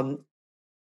I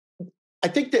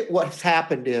think that what's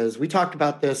happened is, we talked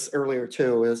about this earlier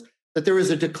too, is that there is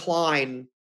a decline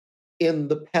in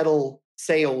the pedal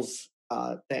sales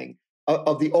thing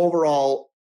of the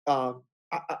overall. I'm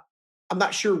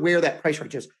not sure where that price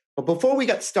range is, but before we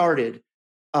got started,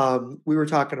 we were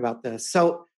talking about this.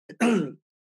 So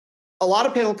a lot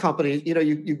of pedal companies,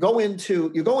 you go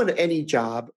into any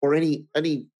job or any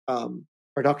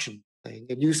production thing,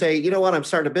 and you say, I'm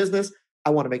starting a business,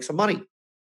 I want to make some money,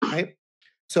 right?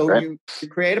 So you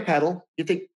create a pedal, you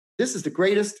think this is the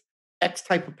greatest X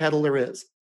type of pedal there is,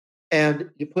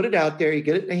 and you put it out there, you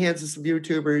get it in the hands of some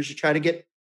YouTubers, you try to get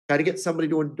somebody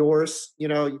to endorse, you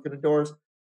can endorse.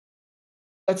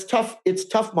 That's tough. It's a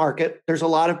tough market. There's a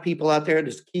lot of people out there.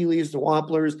 There's Keeleys, the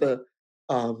Wamplers,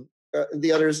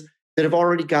 the others that have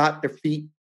already got their feet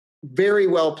very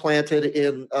well planted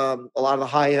in a lot of the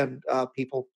high-end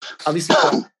people. Obviously,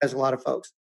 as a lot of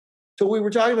folks. So what we were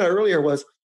talking about earlier was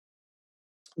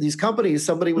these companies.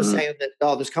 Somebody was saying that,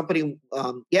 this company,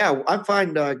 I'm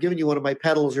fine giving you one of my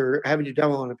pedals or having you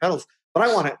demo one of my pedals, but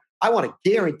I want a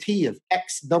guarantee of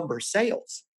X number of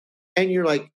sales. And you're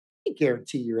like, I can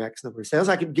guarantee your X number of sales.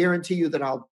 I can guarantee you that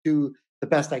I'll do the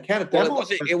best I can at demo.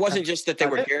 It wasn't just that they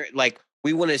were like,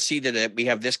 we want to see that we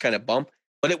have this kind of bump,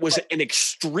 but it was an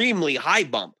extremely high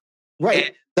bump.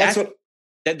 Right. That's what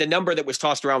the number that was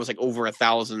tossed around was like over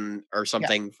 1,000 or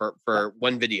something for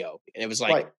one video. And it was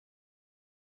like,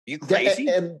 You crazy?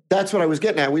 And that's what I was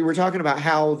getting at. We were talking about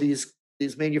how these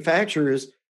manufacturers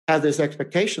have this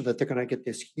expectation that they're going to get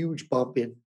this huge bump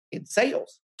in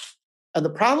sales. And the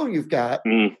problem you've got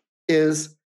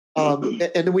is, and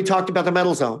then we talked about the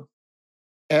Metal Zone,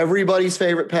 everybody's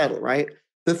favorite pedal, right?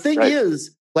 The thing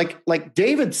is, like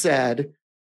David said,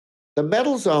 the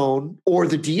Metal Zone or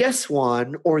the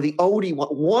DS1 or the OD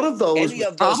one of those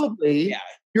was probably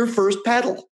your first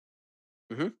pedal.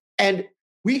 Mm-hmm. And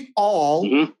we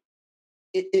all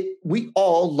we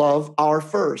all love our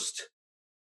first.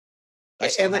 I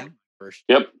still have first.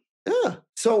 Yep. Yeah.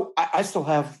 So I still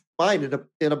have mine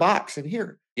in a box in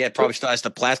here. Yeah, it probably still has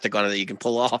the plastic on it that you can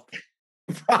pull off.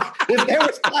 If there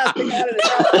was plastic on it,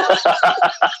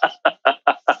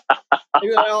 I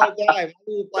do that all the time. I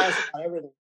do the plastic on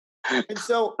everything. And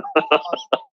so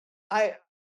I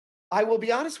will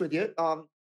be honest with you.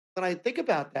 When I think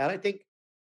about that, I think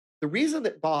the reason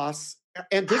that Boss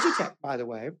and Digitech, by the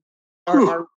way,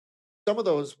 are some of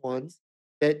those ones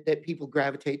that people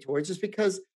gravitate towards is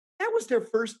because that was their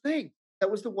first thing. That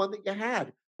was the one that you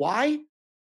had. Why?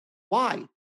 Why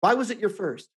was it your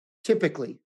first?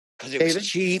 Typically, because it was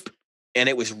cheap and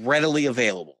it was readily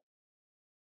available.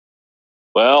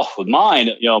 Well, with mine,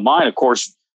 of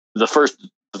course, the first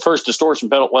distortion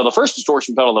pedal. Well, the first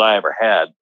distortion pedal that I ever had.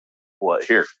 What?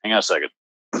 Here, hang on a second.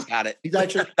 Got it. He's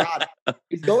actually got it.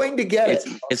 He's going to get it.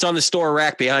 It's on the store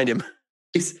rack behind him.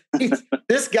 He's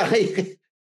this guy.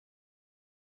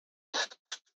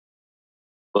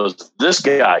 Was this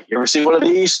guy? You ever see one of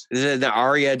these? Is it the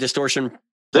Aria distortion?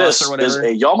 This or whatever? Is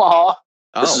a Yamaha.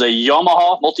 Oh. This is a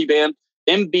Yamaha multiband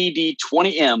MBD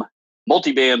 20M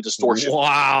multiband distortion.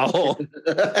 Wow.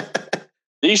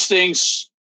 These things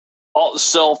all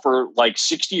sell for like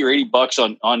 $60 or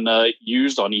 $80 on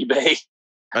used on eBay.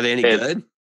 Are they any good?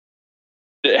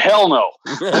 Hell no.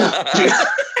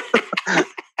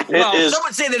 Well, some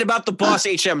would say that about the Boss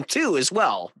HM2 as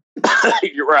well.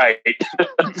 You're right.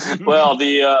 Well,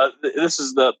 this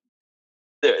is the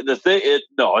thing.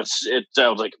 It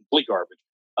sounds like complete garbage.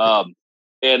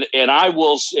 And I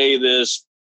will say this: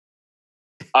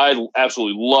 I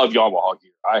absolutely love Yamaha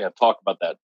gear. I have talked about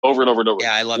that over and over and over.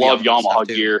 Yeah, I love Yamaha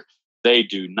gear. They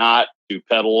do not do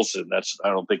pedals, and I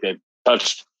don't think they've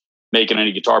touched making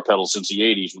any guitar pedals since the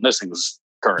 '80s when this thing was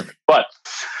current. But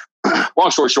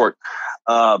long story short,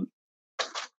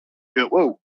 it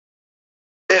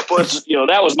was,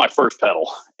 that was my first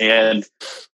pedal. And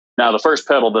now the first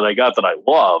pedal that I got that I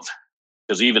loved,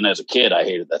 because even as a kid, I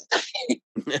hated that thing.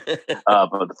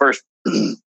 But the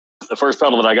first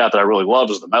pedal that I got that I really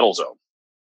loved was the Metal Zone.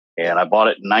 And I bought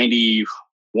it in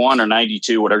 91 or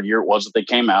 92, whatever year it was that they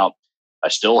came out. I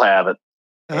still have it.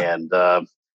 Uh-huh. And,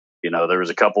 there was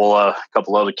a couple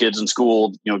other kids in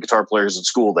school, guitar players in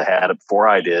school that had it before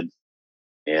I did.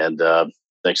 And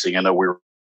next thing I know, we're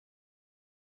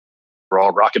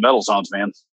all rocking Metal Zones,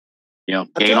 man.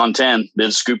 Gain on 10,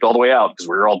 then scooped all the way out because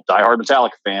we were all diehard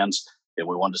Metallica fans and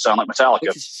we wanted to sound like Metallica.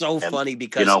 It's so funny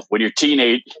because when you're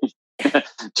teenagers, I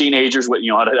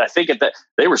think that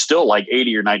they were still like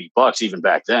 $80 or $90 even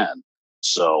back then.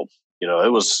 So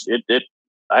it was it.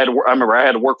 I remember I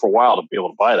had to work for a while to be able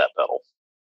to buy that pedal.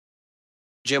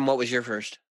 Jim, what was your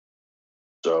first?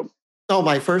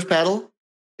 My first pedal.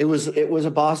 It was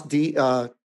a Boss DS1.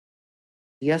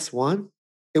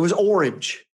 It was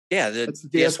orange. Yeah, that's the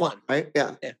DS1, right?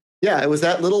 Yeah. It was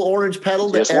that little orange pedal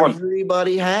that DS1.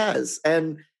 Everybody has,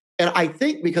 and I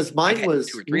think because mine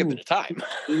was 2 or 3 at a time,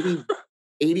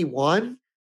 81,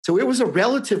 so it was a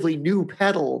relatively new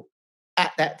pedal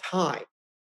at that time.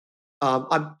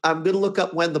 I'm going to look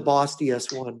up when the Boss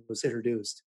DS1 was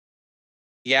introduced.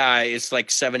 Yeah, it's like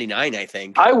 79, I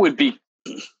think. I would be.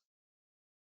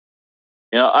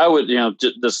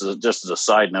 This is just as a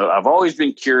side note. I've always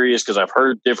been curious because I've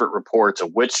heard different reports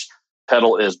of which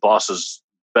pedal is Boss's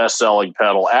best-selling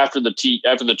pedal after the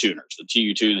tuners, the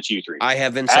TU2, the TU3. I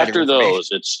have been after those.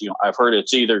 It's I've heard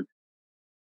it's either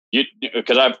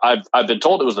because I've been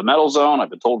told it was the Metal Zone.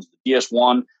 I've been told it's the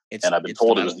DS1, and I've been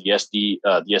told it was the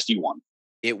SD1.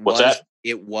 What's that?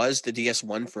 It was the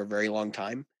DS1 for a very long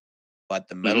time, but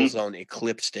the Metal Zone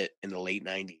eclipsed it in the late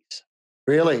 90s.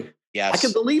 Really? Yes. I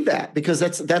can believe that because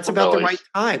that's about the right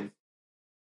time.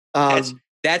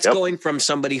 That's going from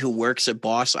somebody who works at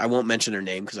Boss. I won't mention their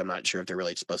name because I'm not sure if they're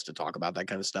really supposed to talk about that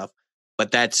kind of stuff.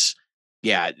 But that's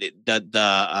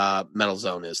the Metal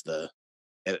Zone is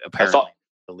apparently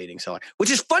the leading seller,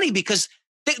 which is funny because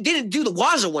they didn't do the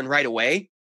Waza one right away.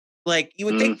 Like you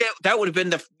would think that would have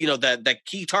been the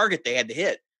key target they had to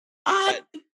hit.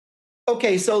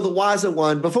 Okay, so the Waza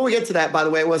one, before we get to that, by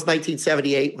the way, it was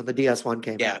 1978 when the DS1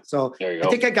 came out. So I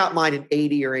think I got mine in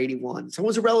 80 or 81. So it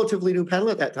was a relatively new pedal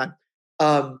at that time.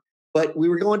 But we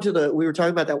were talking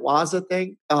about that Waza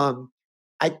thing.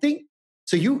 I think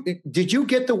so. Did you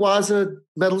get the Waza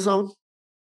Metal Zone?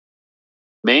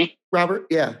 Me, Robert?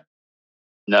 Yeah.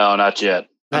 No, not yet.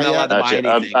 I'm not allowed to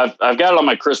buy anything. I've got it on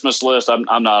my Christmas list. I'm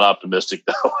not optimistic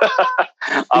though.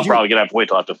 I'm probably gonna have to wait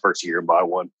till after the first year and buy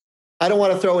one. I don't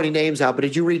want to throw any names out, but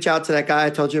did you reach out to that guy I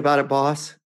told you about at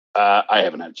Boss? I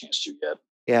haven't had a chance to yet.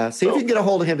 Yeah, see if you can get a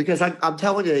hold of him, because I'm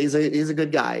telling you, he's a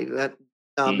good guy. That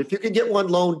if you can get one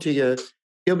loaned to you,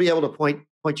 he'll be able to point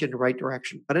you in the right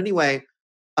direction. But anyway,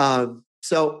 Boss,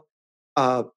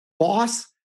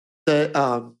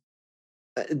 the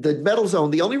Metal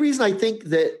Zone. The only reason I think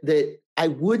that I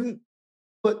wouldn't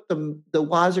put the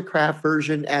Wazacraft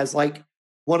version as like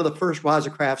one of the first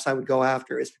Wazacrafts I would go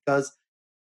after is because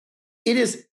it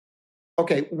is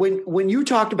okay. When you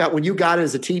talked about when you got it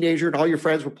as a teenager and all your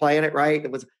friends were playing it, right?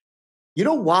 It was, you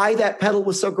know why that pedal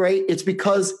was so great? It's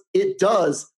because it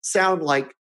does sound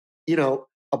like,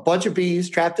 a bunch of bees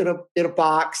trapped in a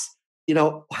box,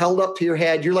 held up to your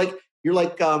head. You're like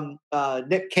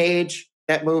Nick Cage.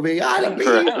 That movie. I don't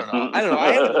know.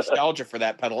 I have nostalgia for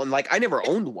that pedal, and like I never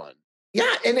owned one.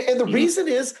 Yeah, and the reason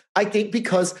is, I think,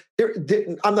 because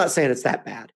I'm not saying it's that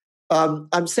bad.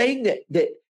 I'm saying that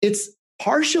it's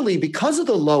partially because of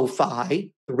the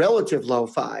lo-fi, the relative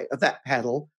lo-fi of that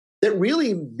pedal that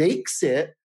really makes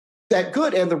it that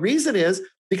good. And the reason is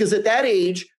because at that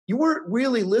age, you weren't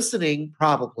really listening.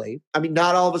 Probably, I mean,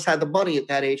 not all of us had the money at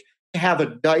that age to have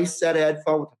a nice set of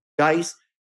headphones with a nice.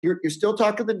 You're still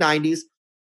talking the 90s.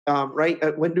 Right?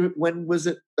 When was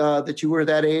it that you were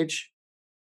that age?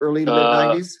 Early to mid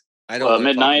 90s? I don't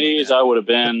mid 90s. I would have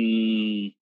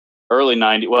been early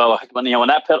 90s. Well, when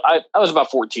that pedal, I was about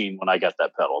 14 when I got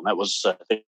that pedal, and that was I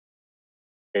think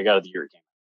I got it the year it came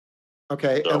out.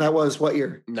 Okay, so, and that was what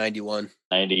year? 91.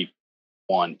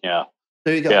 91. Yeah.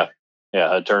 There you go.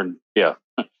 Yeah. I turned. Yeah.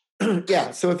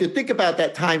 Yeah. So if you think about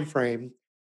that time frame,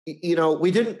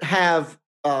 we didn't have.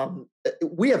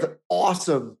 We have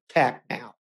awesome tech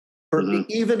now.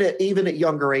 Even at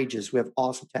younger ages, we have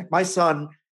awesome tech. My son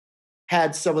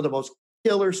had some of the most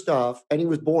killer stuff, and he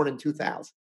was born in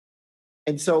 2000.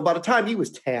 And so by the time he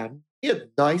was 10, he had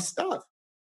nice stuff,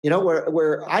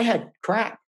 where I had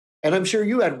crap, and I'm sure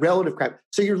you had relative crap.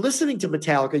 So you're listening to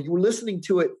Metallica, you were listening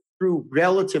to it through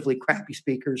relatively crappy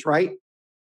speakers, right?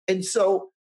 And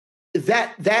so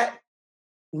that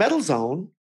Metal Zone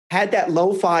had that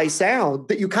lo-fi sound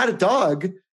that you kind of dug,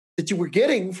 that you were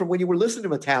getting from when you were listening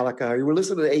to Metallica, or you were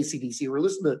listening to AC/DC, or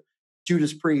listening to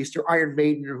Judas Priest or Iron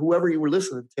Maiden or whoever you were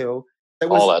listening to.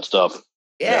 All that stuff.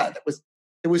 Yeah,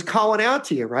 it was calling out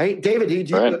to you, right? David, did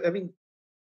you? Right.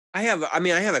 I have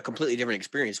a completely different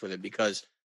experience with it because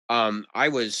I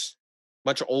was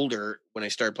much older when I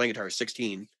started playing guitar. I was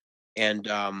 16, and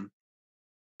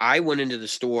I went into the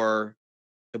store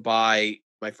to buy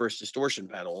my first distortion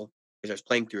pedal because I was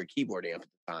playing through a keyboard amp at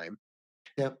the time.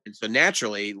 Yep. And so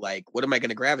naturally, like, what am I going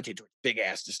to gravitate to? Big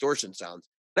ass distortion sounds.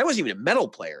 And I wasn't even a metal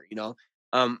player,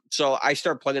 So I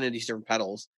started plugging in these different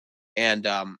pedals, and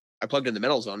I plugged in the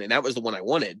Metal Zone, and that was the one I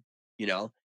wanted,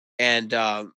 And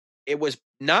it was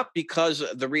not because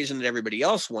of the reason that everybody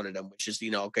else wanted them, which is,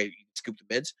 okay, you scoop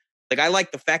the mids. Like, I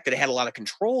liked the fact that it had a lot of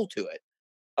control to it.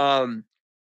 And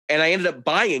I ended up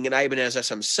buying an Ibanez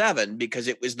SM7 because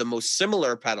it was the most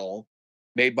similar pedal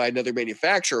made by another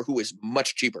manufacturer who was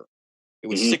much cheaper. It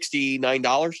was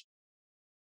 $69,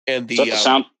 and the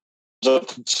Sound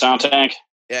Tank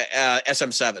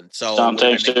SM7. So Sound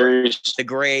Tank series, the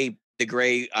gray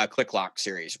click lock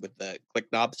series with the click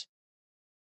knobs.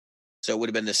 So it would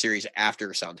have been the series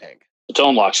after Sound Tank. The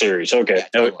Tone Lock series. Okay.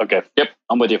 Yeah, okay. Yep.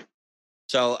 I'm with you.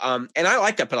 So, and I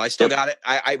like that pedal. I still got it.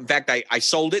 In fact, I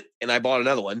sold it and I bought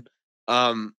another one,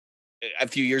 a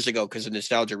few years ago because of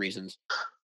nostalgia reasons.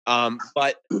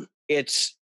 But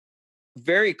it's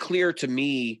very clear to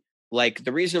me, like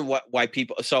the reason why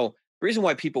people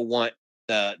want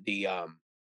the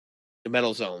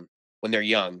Metal Zone when they're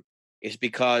young is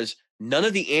because none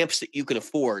of the amps that you can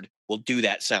afford will do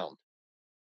that sound.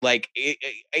 Like I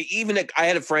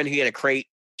had a friend who had a Crate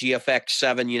GFX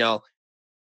 7,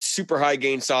 super high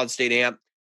gain solid state amp,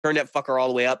 turned that fucker all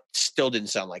the way up, still didn't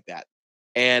sound like that.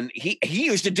 And he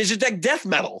used a Digitech Death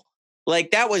Metal.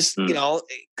 Like that was,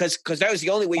 because that was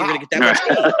the only way you're going to get that much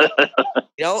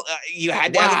gain. You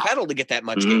had to have a pedal to get that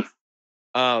much gain.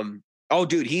 Oh,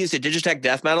 dude, he used a Digitech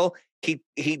Death Metal.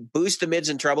 He boosted the mids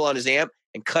and treble on his amp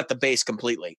and cut the bass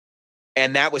completely.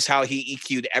 And that was how he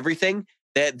EQ'd everything.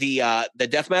 The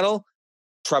Death Metal,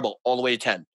 treble all the way to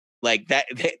 10. Like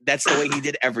that's the way he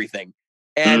did everything.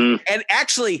 And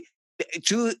actually,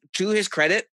 to his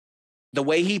credit, the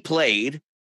way he played,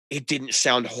 it didn't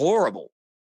sound horrible.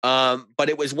 But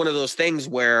it was one of those things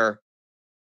where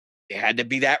it had to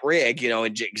be that rig,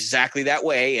 exactly that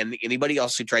way. And anybody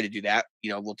else who tried to do that,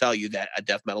 will tell you that a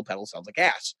death metal pedal sounds like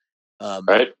ass.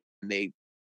 Right. And they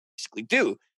basically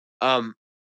do. And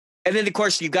then of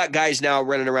course you've got guys now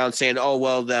running around saying, "Oh,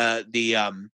 well, the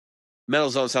Metal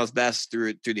Zone sounds best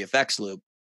through the effects loop."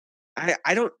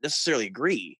 I don't necessarily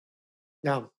agree.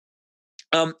 No.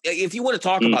 If you want to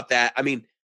talk about that, I mean,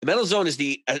 the Metal Zone is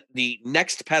the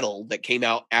next pedal that came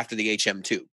out after the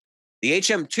HM2. The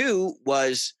HM2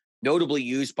 was notably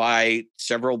used by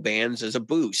several bands as a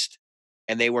boost,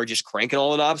 and they were just cranking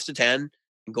all the knobs to 10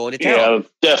 and going to town.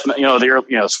 Yeah,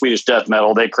 the Swedish death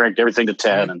metal, they cranked everything to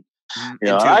 10, and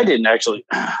I didn't actually,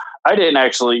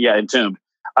 Entombed.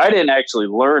 I didn't actually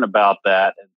learn about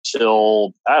that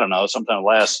until, I don't know, sometime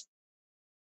last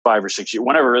 5 or 6 years,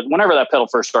 whenever that pedal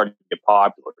first started to get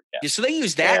popular again. Yeah, so they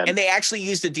used that, and they actually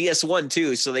used the DS1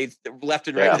 too. So they left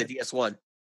and right with the DS1.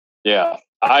 Yeah,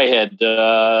 I had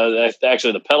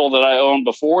actually the pedal that I owned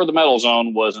before the Metal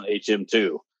Zone was an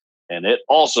HM2, and it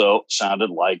also sounded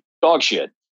like dog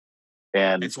shit.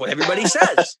 And it's what everybody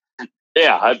says.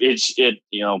 Yeah,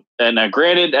 and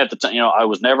granted, at the time, I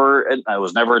was never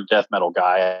a death metal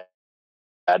guy.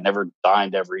 I'd never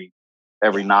dined every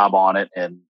knob on it,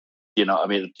 and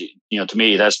to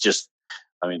me, that's just,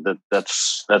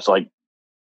 that's like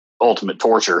ultimate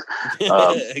torture.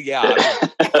 Yeah.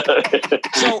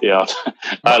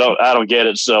 I don't get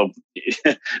it. So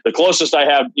the closest I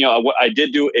have, I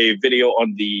did do a video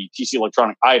on the TC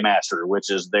Electronic iMaster, which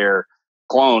is their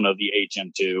clone of the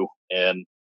HM2, and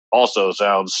also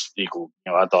sounds equal.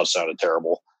 I thought it sounded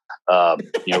terrible.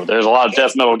 There's a lot of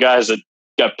death metal guys that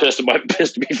got pissed at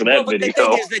me for that video. The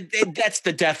thing is that that's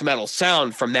the death metal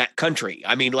sound from that country.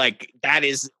 I mean, like, that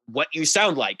is what you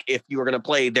sound like if you were going to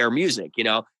play their music.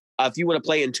 If you want to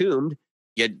play Entombed,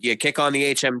 you kick on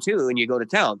the HM2 and you go to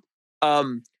town.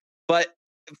 But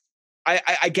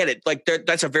I get it. Like,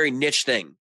 that's a very niche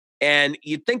thing, and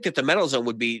you'd think that the Metal Zone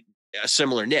would be a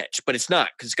similar niche, but it's not,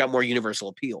 because it's got more universal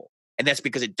appeal, and that's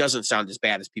because it doesn't sound as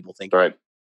bad as people think. Right.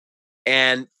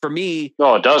 And for me,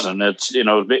 no, it doesn't. It's it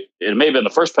may have been the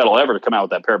first pedal ever to come out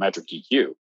with that parametric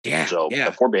EQ. Yeah. So the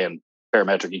 4-band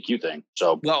parametric EQ thing.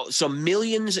 So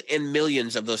millions and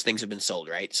millions of those things have been sold,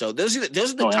 right? So those are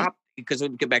the top. Because we'll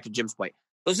get back to Jim's point.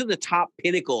 Those are the top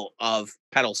pinnacle of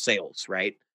pedal sales,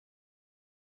 right?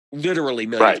 Literally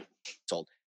millions sold.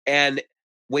 And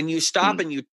when you stop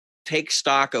and you take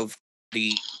stock of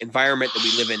the environment that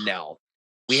we live in now,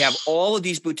 we have all of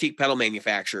these boutique pedal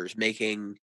manufacturers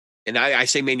making. And I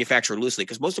say manufacturer loosely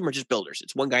because most of them are just builders.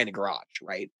 It's one guy in a garage,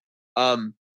 right?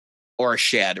 Or a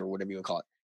shed or whatever you would call it.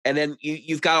 And then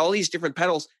you've got all these different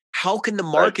pedals. How can the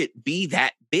market be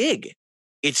that big?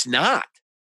 It's not.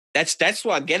 That's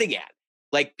what I'm getting at.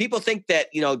 Like, people think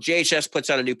that, JHS puts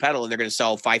out a new pedal and they're going to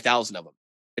sell 5,000 of them.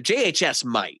 The JHS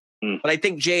might, but I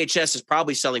think JHS is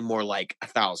probably selling more like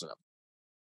 1,000 of them.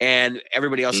 And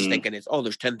everybody else is thinking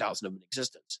there's 10,000 of them in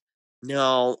existence.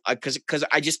 No, because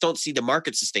I just don't see the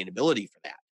market sustainability for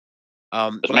that.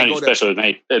 Especially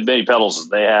with many pedals as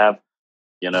they have,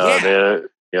 they're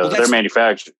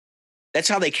manufactured. That's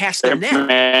how they cast their net.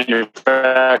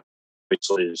 Manufactured.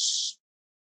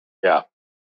 Yeah.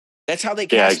 That's how they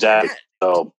cast their net.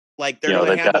 So, like, they've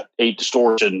got 8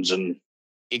 distortions and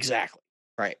exactly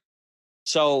right.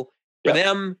 So for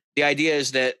them, the idea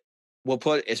is that we'll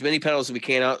put as many pedals as we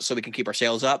can out so we can keep our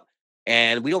sales up,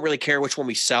 and we don't really care which one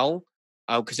we sell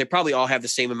because they probably all have the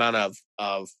same amount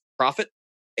of profit,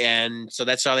 and so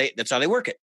that's how they work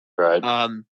it. Right.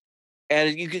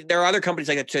 And there are other companies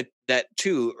like that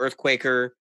too. Earthquaker,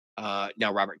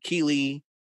 now Robert Keeley.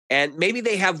 And maybe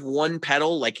they have one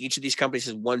pedal, like each of these companies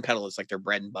has one pedal. It's like their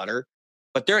bread and butter,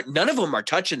 but none of them are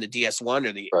touching the DS1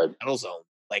 or the Metal Zone.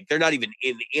 Like, they're not even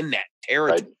in that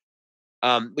territory.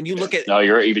 Right. When you look at, no,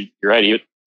 you're right. You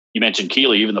mentioned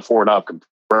Keeley, even the 4-knob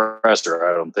compressor.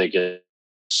 I don't think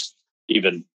it's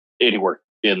even anywhere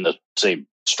in the same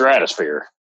stratosphere.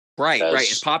 Right.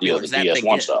 As popular as that DS1 thing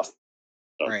is. Stuff.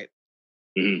 So, right.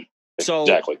 Mm-hmm. So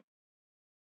exactly.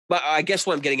 But I guess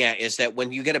what I'm getting at is that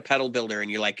when you get a pedal builder and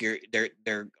you're like, you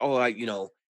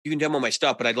can demo my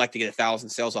stuff, but I'd like to get 1,000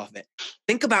 sales off of it.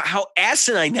 Think about how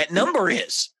asinine that number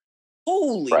is.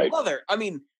 Holy mother. I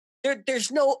mean,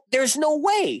 there's no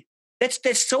way.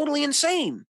 That's totally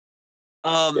insane.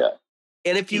 And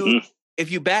if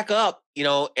you back up,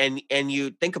 and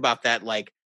you think about that,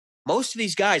 like, most of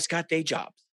these guys got day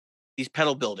jobs, these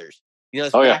pedal builders,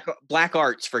 Black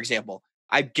Arts, for example.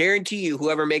 I guarantee you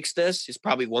whoever makes this is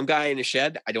probably one guy in a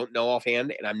shed. I don't know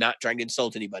offhand, and I'm not trying to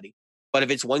insult anybody. But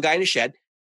if it's one guy in a shed,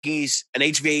 he's an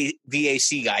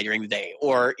HVAC guy during the day,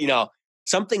 or,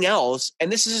 something else,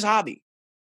 and this is his hobby,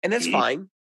 and that's fine.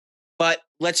 But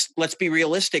let's be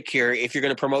realistic here. If you're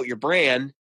going to promote your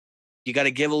brand, you got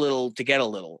to give a little to get a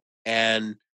little,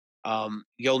 and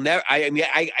you'll never.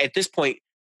 I at this point,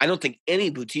 I don't think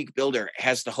any boutique builder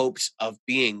has the hopes of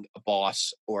being a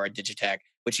Boss or a Digitech,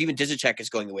 which even Digitech is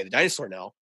going the way of the dinosaur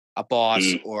now. A Boss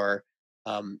or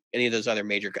any of those other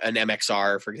major, an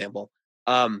MXR, for example.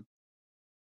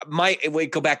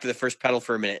 Wait, go back to the first pedal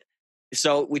for a minute.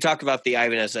 So we talked about the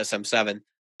Ibanez SM7.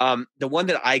 The one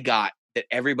that I got that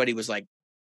everybody was like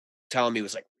telling me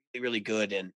was like really, really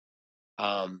good, and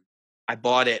I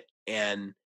bought it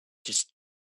and just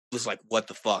was like, what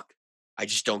the fuck? I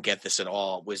just don't get this at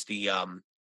all. Was the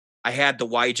I had the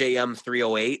YJM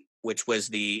 308, which was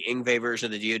the Ingve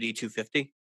version of the DoD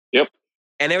 250. Yep.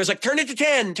 And it was like, turn it to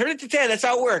 10. That's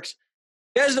how it works.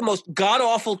 That is the most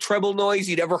god-awful treble noise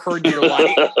you'd ever heard in your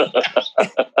life.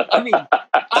 I mean,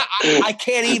 I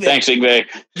can't even. Thanks, Ingve.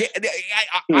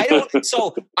 I don't.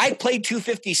 So I played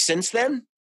 250 since then,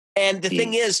 and the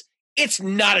thing is, it's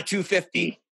not a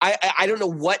 250. I don't know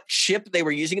what chip they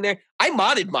were using in there. I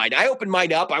modded mine. I opened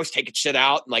mine up. I was taking shit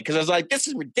out, and because I was like, this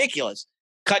is ridiculous.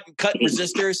 Cut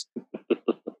resistors.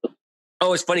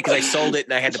 Oh, it's funny because I sold it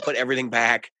and I had to put everything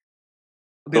back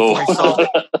before I sold it.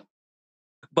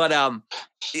 But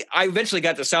I eventually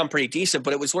got to sound pretty decent.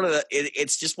 But it was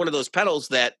it's just one of those pedals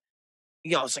that,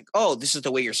 it's like, oh, this is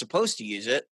the way you're supposed to use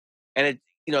it. And it,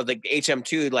 the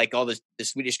HM2, like all the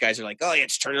Swedish guys are like, oh yeah,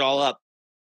 just turn it all up.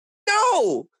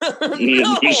 No, no,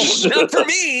 not for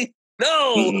me.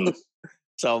 No.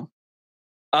 So,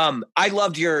 I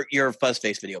loved your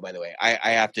Fuzzface video, by the way.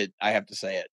 I have to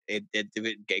say it. It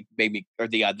made me, or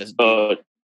the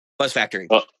Fuzz Factory.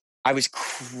 I was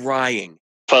crying.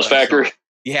 Fuzz Factory.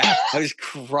 Yeah, I was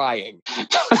crying.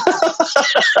 Because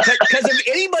if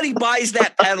anybody buys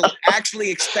that pedal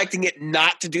actually expecting it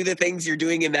not to do the things you're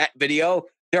doing in that video,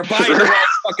 they're buying the wrong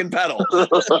fucking pedal.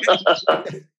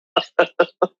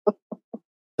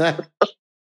 I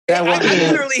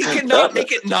literally cannot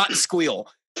make it not squeal.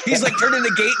 He's like turning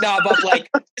the gate knob up like,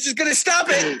 this is going to stop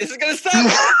it. This is going to stop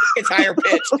it. It's higher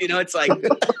pitched. It's like.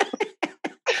 It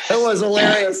was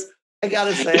hilarious. I got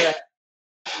to say that.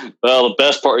 Well, the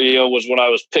best part, was when I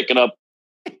was picking up,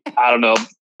 I don't know,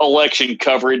 election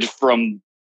coverage from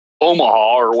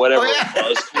Omaha or whatever it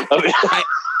was.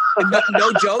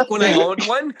 No joke. When I owned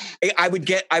one, I would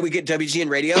get WGN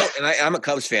radio, and I'm a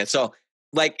Cubs fan. So,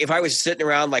 like, if I was sitting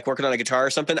around, like, working on a guitar or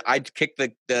something, I'd kick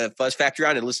the Fuzz Factory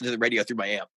on and listen to the radio through my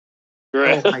amp.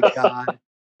 Right. Oh, my God.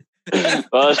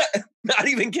 Not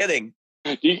even kidding.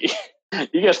 You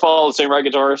guys follow the same right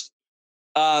guitarist?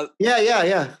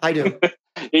 Yeah, I do.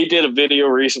 He did a video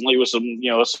recently with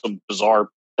some bizarre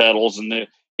pedals, and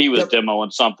he was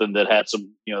demoing something that had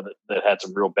some, that had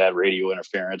some real bad radio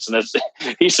interference. And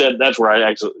he said, that's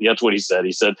what he said.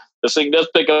 He said, this thing does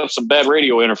pick up some bad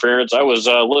radio interference. I was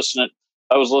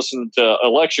listening to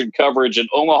election coverage in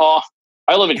Omaha.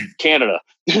 I live in Canada.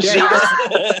 Yeah,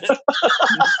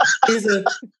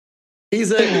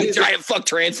 he's a giant fuck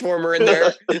transformer in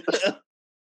there.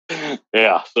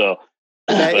 Yeah. So,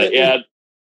 but yeah.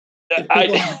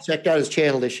 People haven't checked out his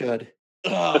channel, they should.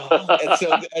 Oh,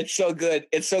 it's so good.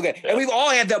 It's so good. And we've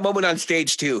all had that moment on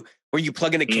stage too, where you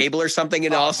plug in a cable or something,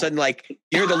 and all of a sudden, like, you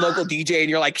hear the local DJ, and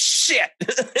you're like, "Shit!"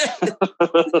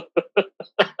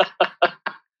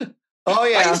 Oh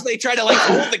yeah. I usually try to like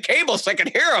move the cable so I can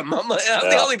hear them. I'm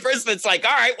the only person that's like,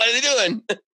 "All right, what are they doing?"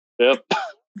 Yep.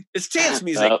 It's chance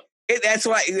music. That's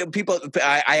why people.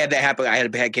 I had that happen. I had a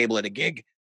bad cable at a gig.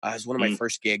 It was one of my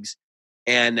first gigs,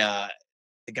 and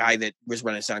the guy that was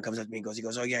running sound comes up to me and he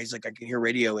goes, "Oh yeah," he's like, "I can hear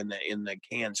radio in the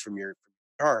cans from your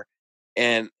guitar,"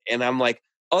 and I'm like,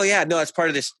 "Oh yeah, no, it's part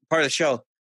of the show."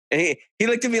 And he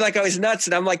looked at me like I was nuts,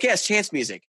 and I'm like, "Yeah, it's chance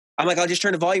music." I'm like, "I'll just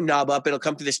turn the volume knob up; it'll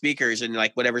come through the speakers, and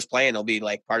like whatever's playing, will be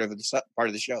like part of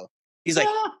the show." He's like,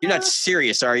 "You're not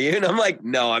serious, are you?" And I'm like,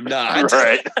 "No, I'm not."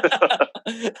 Right.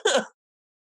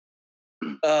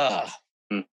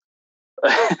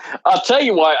 I'll tell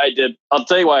you why I did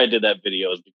that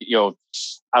video. Is,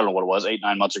 I don't know what it was,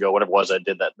 8-9 months ago, whatever it was. I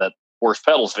did that Worst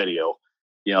Pedals video.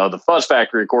 The Fuzz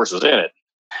Factory, of course, was in it.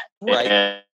 Right.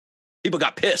 And people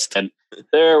got pissed, and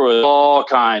there was all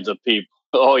kinds of people.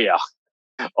 Oh yeah,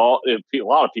 a lot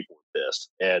of people were pissed,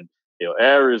 and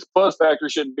areas Fuzz Factory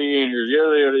shouldn't be in here.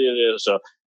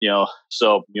 Yeah.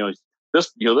 So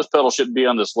this pedal shouldn't be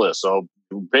on this list. So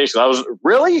basically, I was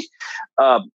really.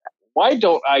 Why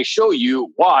don't I show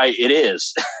you why it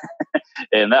is?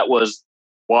 And that was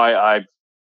why I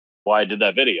did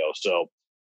that video. So,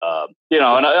 and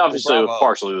obviously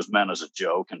partially it was meant as a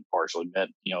joke, and partially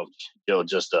meant,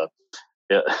 just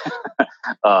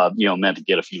meant to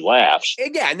get a few laughs.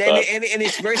 Yeah, and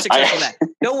it's very successful. That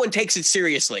no one takes it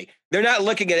seriously. They're not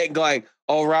looking at it and going,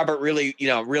 "Oh, Robert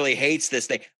really hates this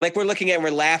thing." Like we're looking at it and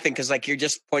we're laughing because like you're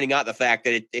just pointing out the fact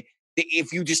that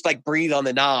if you just like breathe on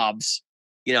the knobs,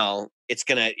 it's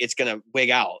gonna wig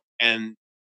out. And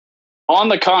on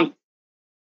the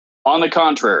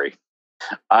contrary,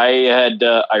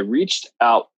 I reached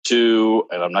out to,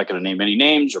 and I'm not going to name any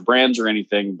names or brands or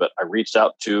anything, but I reached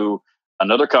out to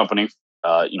another company,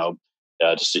 to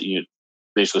see,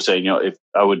 basically saying, if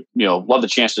I would, love the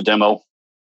chance to demo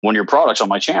one of your products on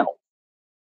my channel.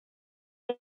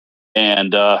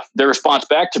 And their response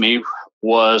back to me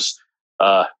was,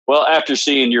 well, after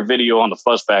seeing your video on the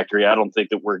Fuzz Factory, I don't think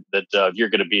that you're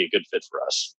going to be a good fit for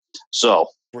us. So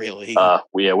really,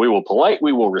 we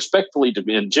will respectfully,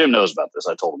 and Jim knows about this.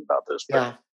 I told him about this.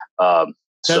 But, yeah.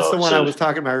 That's the one I was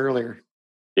talking about earlier.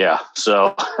 Yeah.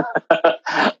 So, so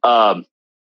I,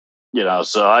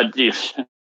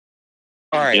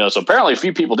 all right. So apparently a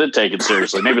few people did take it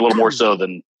seriously, maybe a little more so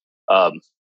than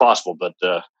possible. But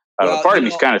I don't know, part of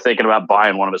me's kind of thinking about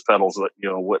buying one of his pedals, out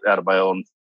of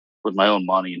with my own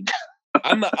money.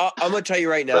 I'm going to tell you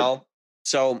right now.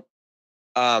 So,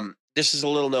 this is a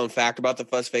little known fact about the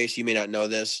Fuzz Face. You may not know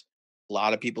this. A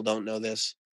lot of people don't know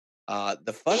this.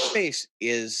 The Fuzz Face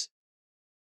is,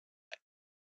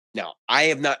 now I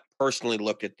have not personally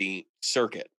looked at the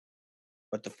circuit,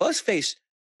 but the Fuzz Face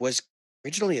was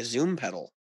originally a Zoom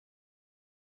pedal.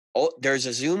 Oh, there's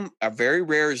a very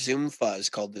rare Zoom fuzz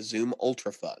called the Zoom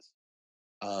Ultra Fuzz.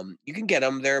 You can get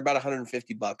them. They're about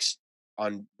 $150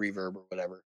 on Reverb or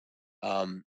whatever.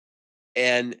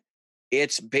 And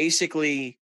it's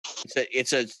basically,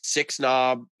 it's a 6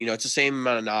 knob, it's the same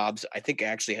amount of knobs. I think it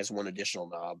actually has one additional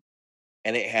knob,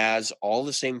 and it has all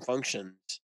the same functions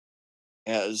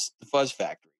as the Fuzz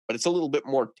Factory, but it's a little bit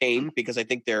more tame because I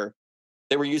think they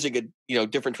were using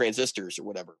different transistors or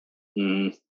whatever.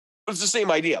 Mm. It's the same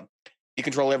idea. You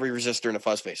control every resistor in a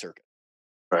Fuzz Face circuit.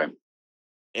 Right.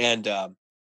 And I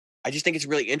just think it's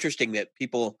really interesting that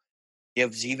people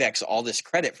give ZVEX all this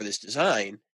credit for this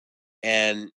design,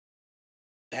 and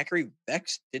Zachary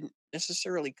Vex didn't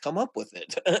necessarily come up with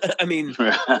it. I mean,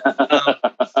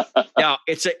 now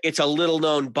it's a little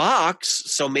known box,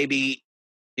 so maybe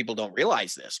people don't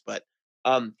realize this, but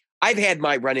I've had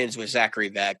my run-ins with Zachary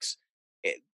Vex.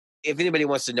 If anybody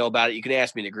wants to know about it, you can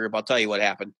ask me in the group. I'll tell you what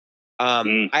happened.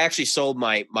 I actually sold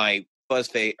my Fuzz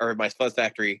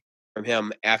Factory from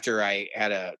him after I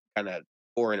had a kind of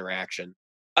poor interaction.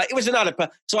 It was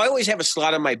so I always have a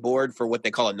slot on my board for what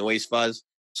they call a noise fuzz,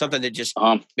 something that just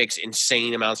makes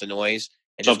insane amounts of noise.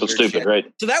 And something stupid, shit. Right?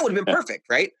 So that would have been perfect,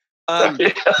 right? And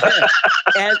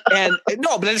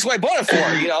no, but that's what I bought it for,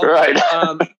 Right.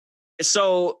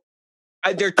 So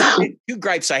there are two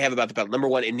gripes I have about the pedal. Number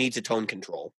one, it needs a tone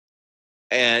control.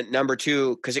 And number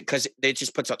two, because it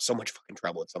just puts out so much fucking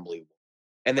trouble, it's unbelievable.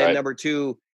 And then number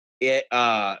two,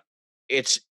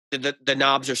 it's the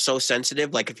knobs are so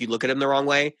sensitive. Like if you look at them the wrong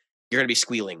way, you're going to be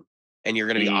squealing and you're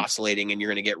going to be oscillating and you're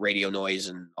going to get radio noise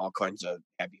and all kinds of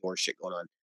happy horse shit going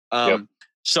on.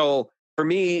 So for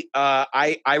me,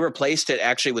 I replaced it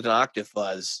actually with an octave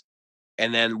fuzz.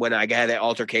 And then when I had that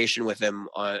altercation with him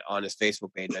on his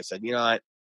Facebook page, I said, I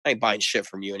ain't buying shit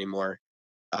from you anymore.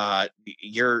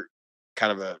 You're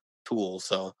kind of a tool,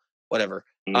 so whatever.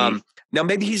 Now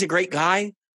maybe he's a great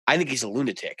guy. I think he's a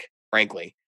lunatic,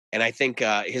 frankly. And I think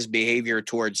his behavior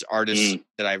towards artists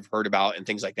that I've heard about and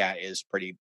things like that is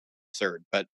pretty absurd,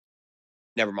 but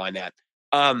never mind that.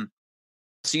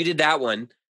 So you did that one.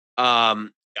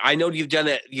 I know you've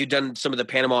done some of the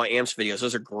Panama Amps videos.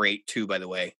 Those are great too, by the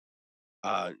way.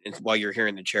 And while you're here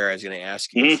in the chair, I was going to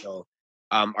ask you. So,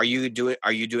 are you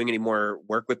doing any more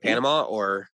work with Panama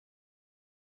or?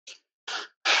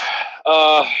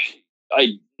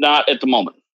 I not at the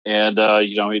moment, and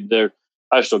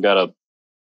I've still got a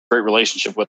great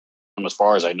relationship with them as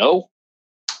far as I know.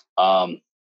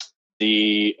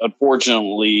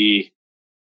 Unfortunately,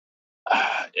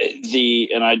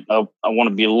 and I want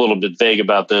to be a little bit vague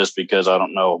about this because I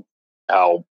don't know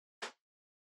how.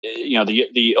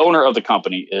 The owner of the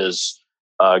company is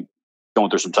going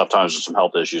through some tough times with some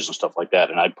health issues and stuff like that,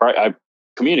 and I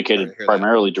communicated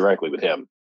primarily directly with him.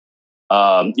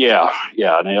 And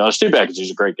it's too bad because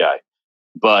he's a great guy,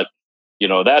 but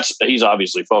he's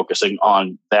obviously focusing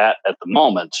on that at the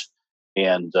moment,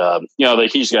 and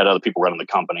he's got other people running the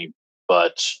company,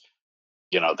 but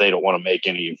they don't want to make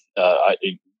any.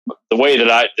 The way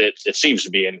that it seems to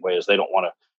be anyway is they don't want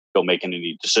to go making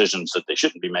any decisions that they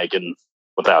shouldn't be making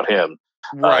without him.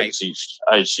 Right.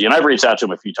 And I've reached out to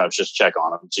him a few times just to check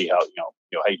on him and see how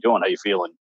how you doing, how you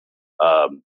feeling.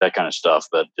 that kind of stuff,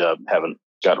 but haven't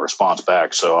gotten a response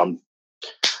back. So I'm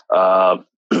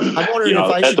wondering if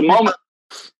I at should the moment.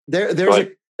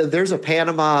 There's a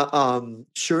Panama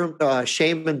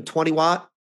Shaman 20 watt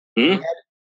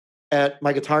at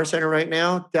my Guitar Center right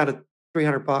now, down at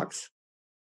 $300.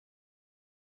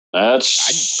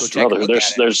 That's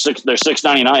there's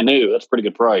 $699 new. That's a pretty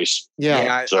good price.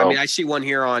 Yeah. So, I mean, I see one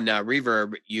here on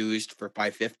Reverb used for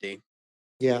 $550.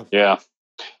 Yeah.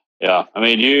 I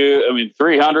mean,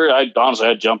 300.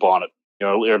 I'd jump on it.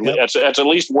 It's at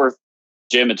least worth,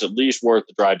 Jim. It's at least worth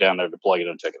the drive down there to plug it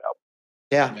and check it out.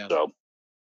 Yeah. So,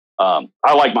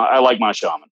 I like my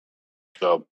Shaman.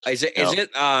 So is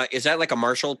that like a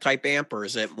Marshall type amp, or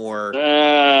is it more?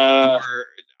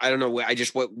 I don't know.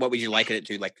 What would you liken it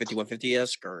to? Like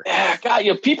 5150-esque or? Yeah, God,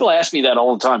 people ask me that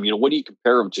all the time. What do you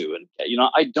compare them to? And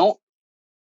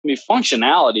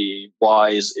functionality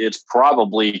wise, it's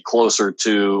probably closer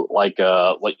to like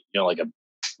a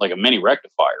mini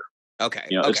rectifier. Okay.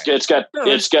 It's got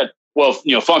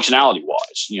functionality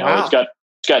wise, wow. it's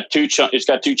got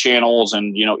two channels,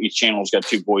 and each channel's got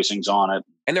two voicings on it.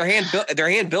 And they're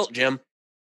hand built, Jim.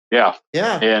 Yeah.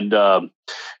 And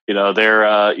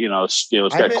it's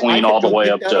got clean all the way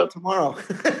up to tomorrow.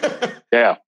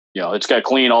 Yeah. It's got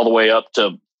clean all the way up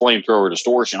to flamethrower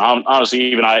distortion. Honestly,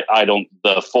 even I don't,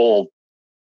 the full,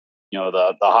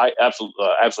 the high,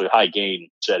 absolute high gain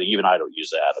setting, even I don't use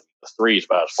that. I mean, the 3 is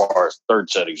about as far as, third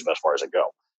setting is about as far as I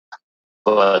go.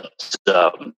 But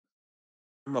I'm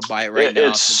gonna buy it right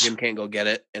now so Jim can't go get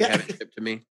it and have it shipped to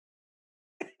me.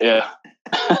 Yeah.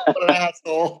 What an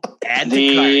asshole. So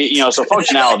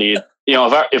functionality,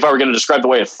 if I were going to describe the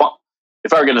way it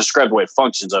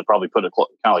functions, I'd probably put it kind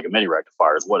of like a mini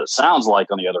rectifier is what it sounds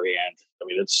like. On the other hand, I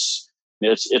mean, it's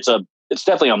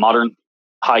definitely a modern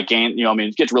high gain,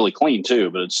 it gets really clean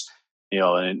too, but it's,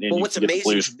 and what's you get the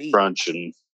blues crunch.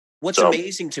 And what's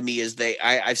amazing to me is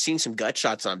I've seen some gut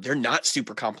shots on them. They're not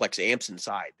super complex amps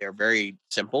inside. They're very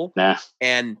simple.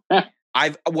 And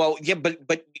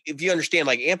but if you understand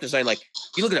like amp design, like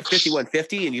you look at a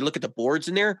 5150 and you look at the boards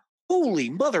in there, holy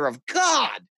mother of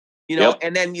God,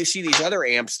 and then you see these other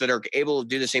amps that are able to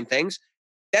do the same things.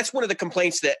 That's one of the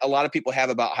complaints that a lot of people have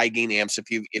about high gain amps. If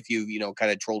you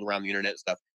kind of trolled around the internet and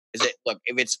stuff, is that look,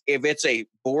 if it's a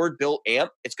board built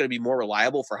amp, it's going to be more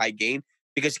reliable for high gain,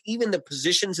 because even the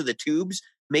positions of the tubes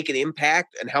make an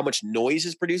impact on how much noise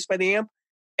is produced by the amp.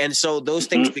 And so those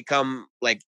things become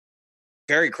like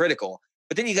very critical.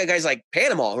 But then you got guys like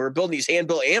Panama who are building these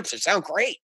hand-built amps that sound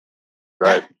great.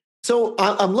 Right. So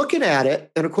I'm looking at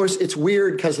it, and of course it's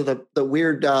weird because of the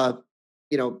weird,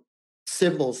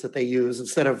 symbols that they use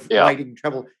instead of writing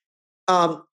treble.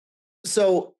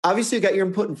 So obviously you got your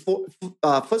input and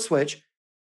foot switch.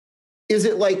 Is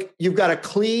it like you've got a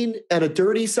clean and a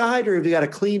dirty side, or have you got a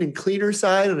clean and cleaner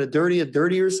side and a dirty and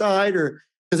dirtier side, or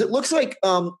because it looks like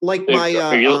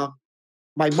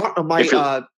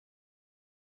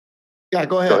yeah,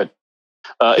 go ahead.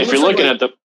 If you're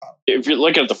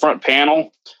looking at the front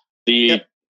panel, you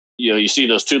see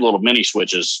those two little mini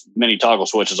toggle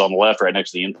switches on the left, right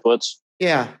next to the inputs.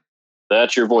 Yeah,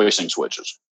 that's your voicing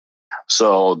switches.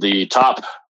 So the top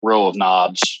row of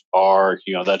knobs are,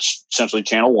 that's essentially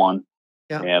channel 1,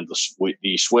 and the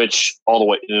switch all the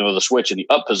way, the switch in the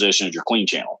up position is your clean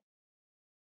channel.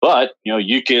 But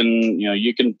you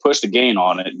can push the gain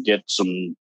on it and get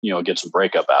some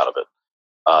breakup out of it.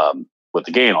 With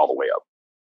the gain all the way up.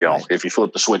 If you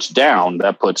flip the switch down,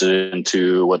 that puts it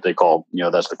into what they call,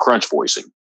 that's the crunch voicing.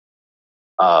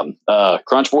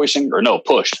 Crunch voicing, or no,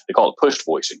 pushed. They call it pushed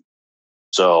voicing.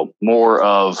 So more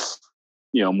of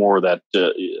that,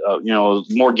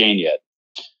 more gain yet.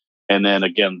 And then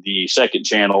again, the second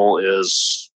channel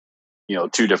is, 2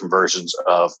 different versions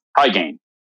of high gain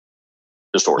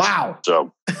distortion. Wow.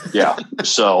 So, yeah.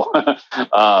 So, like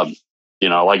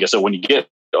I said, when you get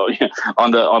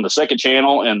on the second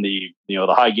channel and the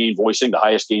high gain voicing, the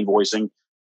highest gain voicing,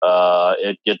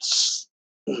 it gets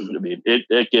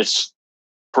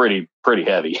pretty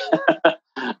heavy.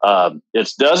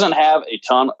 It doesn't have a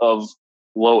ton of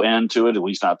low end to it, at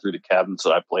least not through the cabinets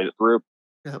that I played it through.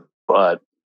 Yep. But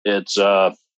it's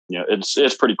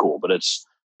it's pretty cool, but it's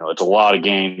a lot of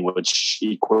gain, which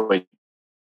equates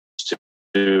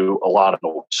to a lot of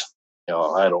noise.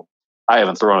 I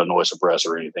haven't thrown a noise suppressor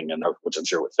or anything in there, which I'm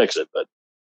sure would fix it, but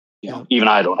even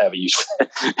I don't have a use for it.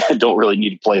 I don't really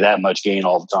need to play that much gain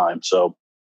all the time. So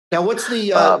now what's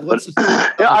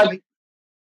the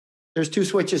there's 2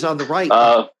 switches on the right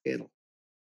panel.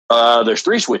 There's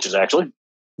 3 switches actually.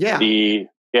 Yeah. The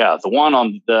one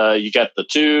on you got the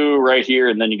 2 right here,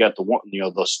 and then you got the one,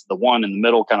 the one in the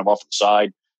middle kind of off to the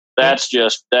side. That's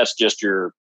just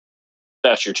your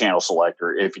that's your channel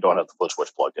selector if you don't have the foot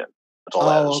switch plugged in. That's all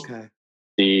that is. Okay.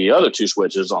 The other two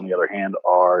switches, on the other hand,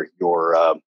 are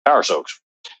your power soaks.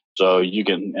 So you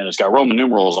can, and it's got Roman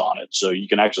numerals on it. So you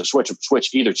can actually switch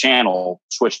either channel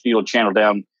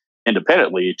down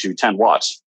independently to 10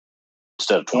 watts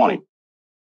instead of 20. Oh.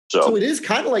 So it is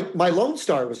kind of like my Lone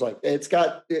Star was like. It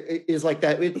is like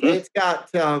that. It's got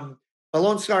my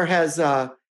Lone Star has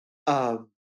like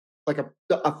a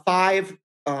 5,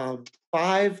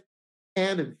 5,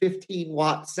 10, and 15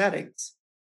 watt settings.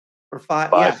 Or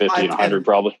 5, 15, 100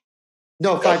 probably.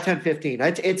 No, 5, 10, 15.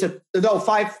 It's a no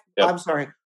 5. Yep. I'm sorry,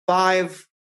 5,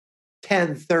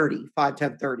 10, 30. 5,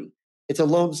 10, 30. It's a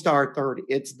Lone Star 30.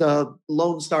 It's the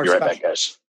Lone Star. Be right back,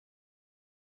 guys.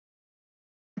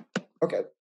 Okay.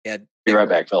 Yeah. Be right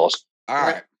back, fellas. All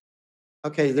right.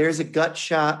 Okay, there's a gut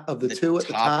shot of the two at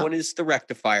the top. The top one is the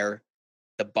rectifier.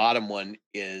 The bottom one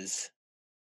is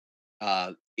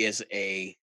a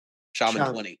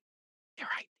Shaman 20. You're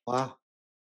right. Wow.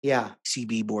 Yeah.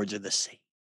 CB boards are the same.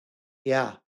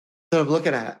 Yeah. So I'm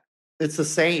looking at. It's the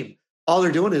same. All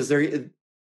they're doing is they're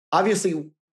obviously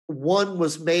one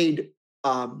was made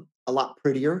a lot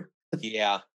prettier.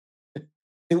 Yeah.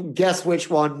 Guess which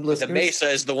one, listeners? The Mesa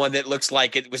is the one that looks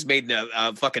like it was made in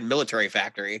a fucking military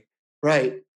factory.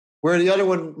 Right. Where the other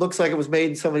one looks like it was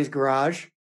made in somebody's garage.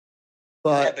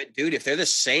 But dude, if they're the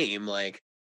same, like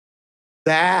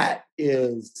that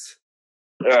is.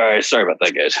 All right. Sorry about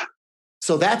that, guys.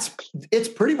 So it's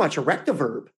pretty much a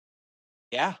rectiverb.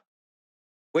 Yeah.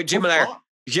 Wait, Jim and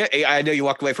I know you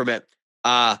walked away from it.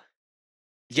 Yeah.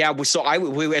 So as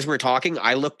we were talking,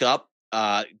 I looked up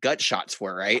gut shots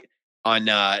for it, right? On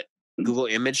Google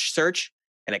image search,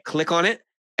 and I click on it,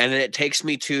 and then it takes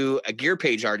me to a Gear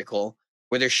Page article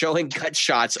where they're showing gut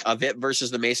shots of it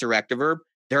versus the Mesa Rectiverb.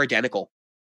 They're identical.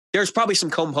 There's probably some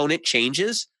component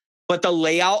changes, but the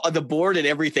layout of the board and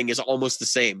everything is almost the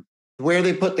same. Where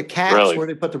they put the caps, where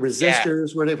they put the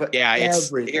resistors, where they put everything. It's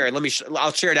here.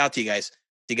 I'll share it out to you guys so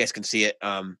you guys can see it.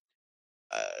 Hang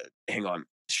on.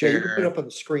 Share. Yeah, you can put it up on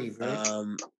the screen,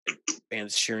 right?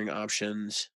 Advanced sharing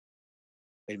options.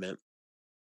 Wait a minute.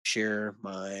 Share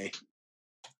my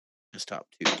desktop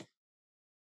too.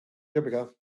 There we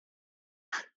go.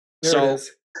 There it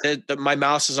is. My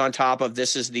mouse is on top of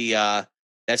this. Is the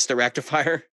that's the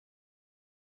rectifier,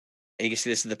 and you can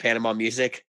see this is the Panama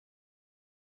music.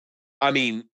 I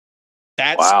mean,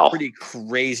 that's pretty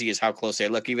crazy. Is how close they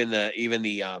look. Even the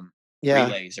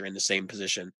relays are in the same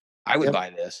position. I would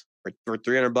buy this for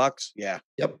 $300. Yeah.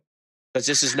 Yep. Because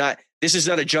this is not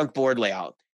a junk board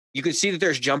layout. You can see that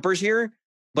there's jumpers here,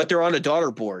 but they're on a daughter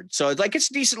board. So it's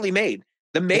decently made.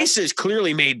 The Mesa is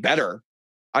clearly made better.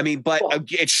 I mean, but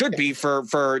it should be for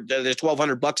the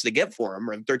 $1,200 they get for them,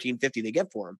 or $1,350 they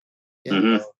get for them. Yeah.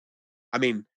 Mm-hmm. I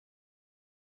mean,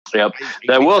 yep.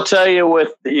 I will tell you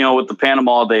with the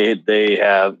Panama,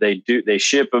 they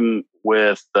ship them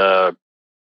with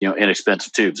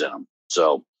inexpensive tubes in them.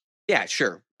 So yeah,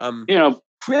 sure. And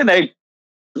they.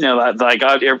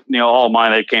 All of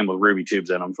mine, they came with Ruby tubes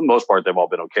in them. For the most part, they've all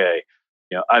been okay.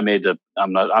 I'm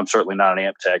certainly not an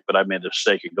amp tech, but I made the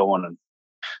mistake of going and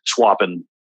swapping,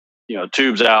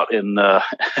 tubes out in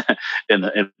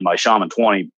in my Shaman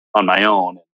 20 on my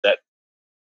own. That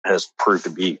has proved to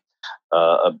be,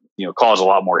 cause a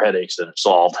lot more headaches than it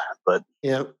solved. But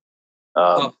yeah,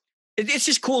 it's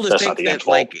just cool to think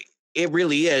that it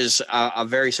really is a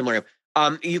very similar.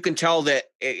 You can tell that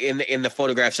in the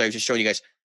photographs I was just showing you guys.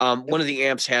 One of the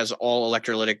amps has all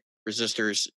electrolytic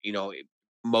resistors,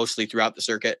 mostly throughout the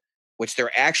circuit, which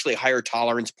they're actually higher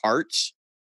tolerance parts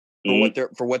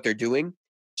for what they're doing.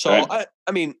 So right.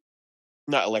 I mean,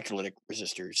 not electrolytic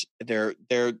resistors. They're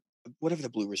whatever the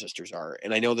blue resistors are,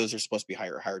 and I know those are supposed to be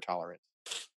higher tolerance.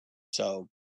 So,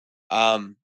 yeah,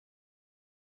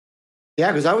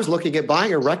 because I was looking at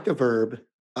buying a rectiverb,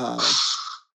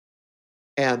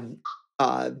 and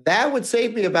that would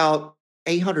save me about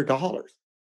 $800.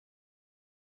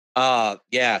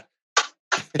 Yeah.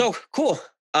 So cool.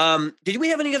 Did we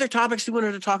have any other topics you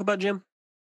wanted to talk about, Jim?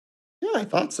 Yeah, I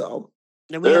thought so.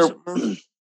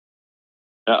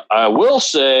 I will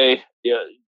say,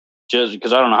 just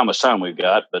because I don't know how much time we've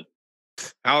got, but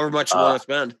however much you want to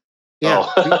spend. Yeah,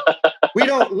 we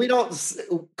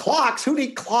don't clocks. Who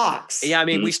need clocks? Yeah, I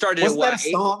mean, we started at what?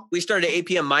 We started at 8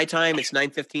 p.m. my time. It's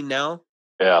 9:15 now.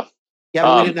 Yeah. Yeah,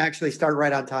 but we didn't actually start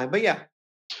right on time. But yeah.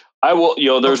 I will,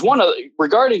 there's one other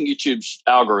regarding YouTube's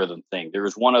algorithm thing. There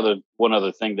was one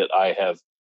other thing that I have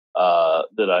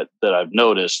that I've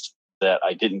noticed that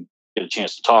I didn't get a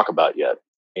chance to talk about yet.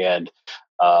 And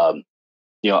I'm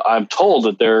told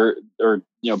that they're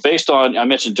based on, I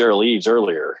mentioned Daryl Eves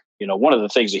earlier. One of the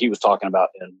things that he was talking about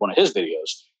in one of his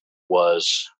videos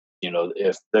was,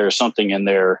 if there's something in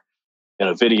there in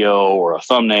a video or a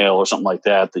thumbnail or something like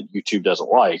that YouTube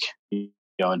doesn't like,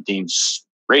 and deems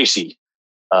racy,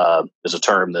 is a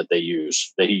term that he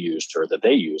used or that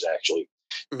they use actually.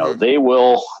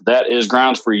 Mm-hmm. That is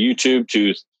grounds for YouTube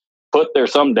to put their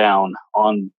thumb down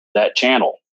on that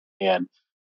channel. And,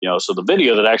 so the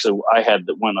video that actually I had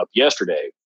that went up yesterday,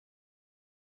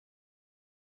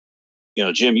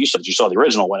 Jim, you said you saw the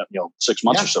original when, 6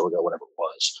 months or so ago, whatever it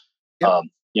was. Yep.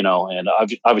 And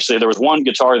obviously there was one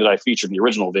guitar that I featured in the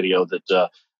original video that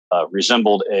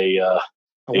resembled a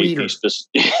weeder.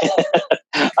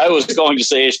 I was going to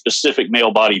say a specific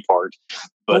male body part,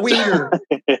 but a weeder.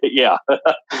 yeah,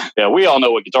 we all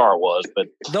know what guitar it was, but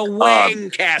the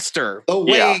Wangcaster. The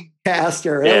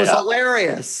Wangcaster. It was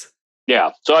hilarious.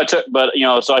 Yeah. So I took, but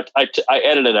I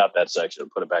edited out that section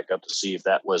and put it back up to see if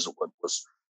that was what was,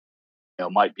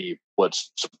 might be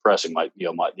what's suppressing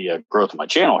the growth of my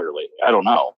channel here lately. I don't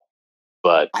know,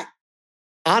 but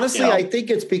honestly, I think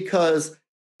it's because,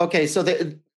 okay, so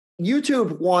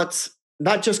YouTube wants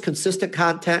not just consistent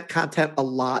content a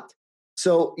lot.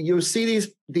 So you see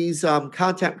these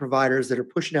content providers that are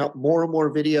pushing out more and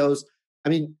more videos. I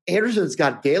mean, Anderson's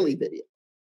got daily video.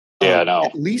 Yeah, I know.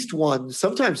 At least one,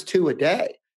 sometimes 2 a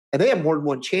day. And they have more than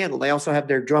one channel. They also have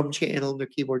their drum channel and their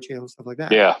keyboard channel and stuff like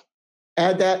that. Yeah.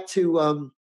 Add that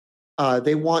to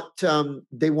they want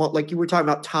like you were talking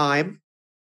about time.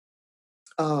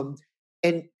 And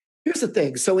here's the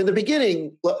thing. So in the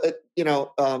beginning, for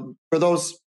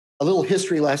those, a little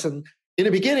history lesson. In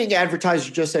the beginning,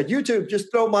 advertisers just said, YouTube,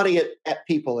 just throw money at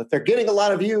people. If they're getting a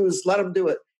lot of views, let them do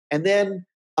it. And then,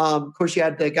 of course, you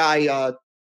had the guy,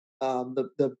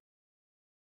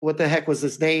 what the heck was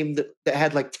his name that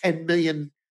had like 10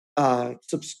 million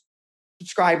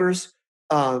subscribers?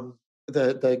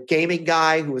 The gaming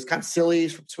guy who was kind of silly,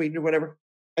 he's from Sweden or whatever.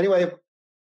 Anyway,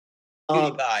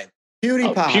 PewDiePie.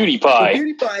 PewDiePie. So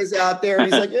PewDiePie's out there,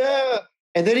 and he's like, yeah.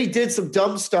 And then he did some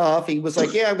dumb stuff. He was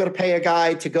like, yeah, I'm going to pay a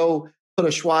guy to go put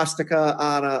a swastika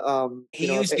on a.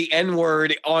 He used the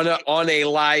N-word on a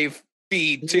live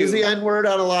feed too. He used the N-word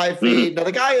on a live feed. Now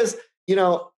the guy is, he ain't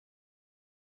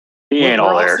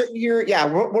all there. Sitting here,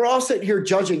 we're all sitting here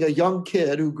judging a young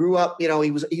kid who grew up.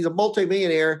 He's a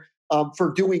multimillionaire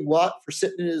for doing what? For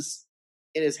sitting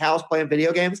in his house playing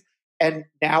video games. And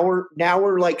now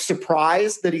we're like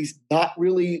surprised that he's not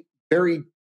really very,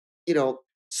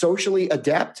 socially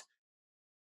adept.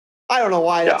 I don't know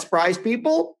why that surprised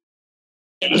people.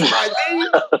 It surprised me.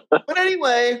 But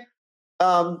anyway,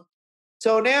 so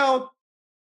now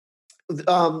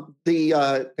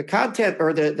the content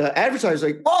or the advertisers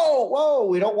like, whoa,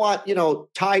 we don't want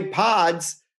Tide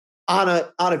Pods on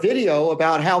a video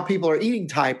about how people are eating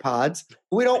Tide Pods.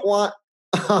 We don't want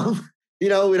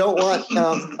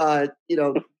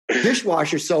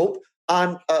dishwasher soap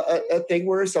on a thing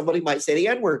where somebody might say the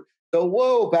N-word. So,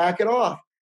 whoa, back it off.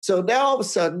 So now all of a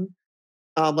sudden,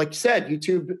 like you said,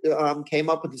 YouTube came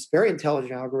up with this very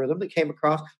intelligent algorithm that came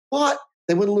across, but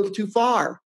they went a little too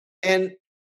far. And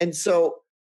so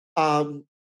and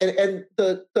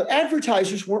the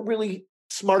advertisers weren't really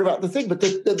smart about the thing. But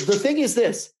the thing is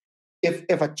this.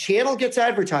 If a channel gets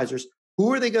advertisers,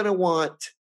 who are they going to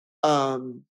want? I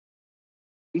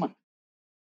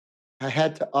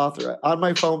had to author it on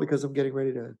my phone because I'm getting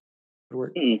ready to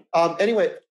work.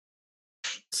 Anyway,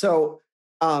 so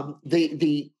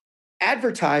the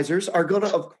advertisers are going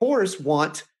to, of course,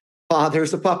 want.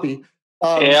 There's a puppy.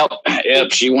 Yep.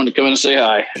 She wanted to come in and say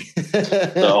hi.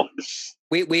 So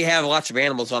we have lots of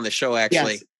animals on the show.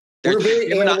 Actually, yes. There's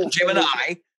Jim and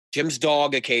I. Jim's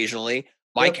dog occasionally.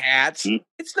 My cats.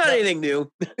 It's not anything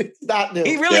new. It's not new.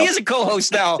 He really is a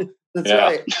co-host now. That's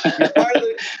right. You're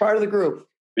part of the group.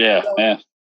 Yeah. So, yeah.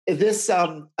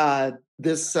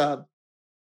 This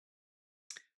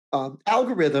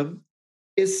algorithm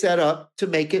is set up to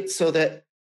make it so that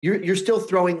you're still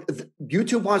throwing.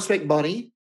 YouTube wants to make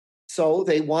money, so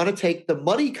they want to take the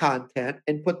money content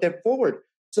and put that forward.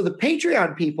 So the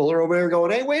Patreon people are over there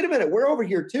going, "Hey, wait a minute, we're over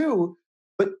here too."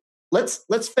 But let's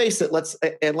face it. Let's.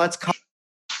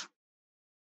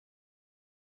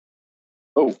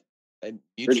 Oh, where'd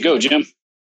you go, Jim?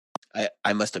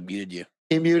 I must have muted you.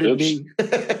 He muted me.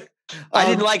 I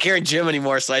didn't like hearing Jim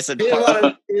anymore, so I said, "You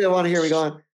don't want to hear me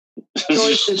going." So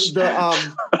it's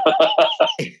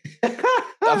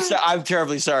I'm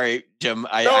terribly sorry, Jim.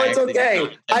 It's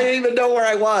okay. I didn't even know where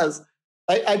I was.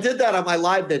 I did that on my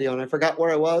live video, and I forgot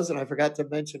where I was, and I forgot to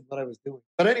mention what I was doing.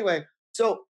 But anyway,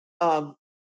 so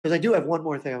because I do have one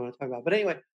more thing I want to talk about. But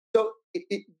anyway, so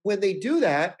when they do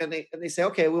that, and they say,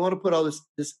 okay, we want to put all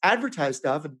this advertised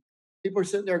stuff, and people are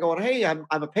sitting there going, hey, I'm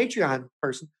a Patreon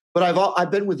person. but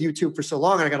I've been with YouTube for so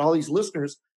long, and I got all these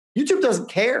listeners. YouTube doesn't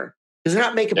care because they're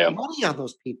not making money on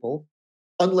those people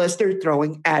unless they're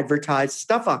throwing advertised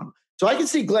stuff on them. So I can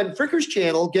see Glenn Fricker's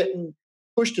channel getting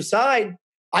pushed aside.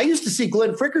 I used to see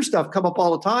Glenn Fricker stuff come up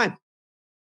all the time.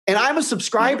 And I'm a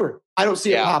subscriber. I don't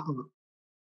see it popping up.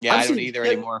 Yeah, I don't either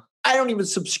anymore. I don't even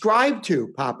subscribe to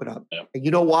popping up. Yeah. And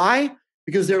you know why?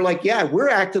 Because they're like, yeah, we're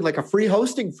acting like a free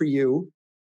hosting for you,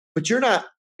 but you're not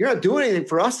doing anything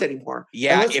for us anymore.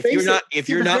 Yeah, if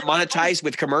you're not monetized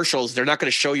with commercials, they're not going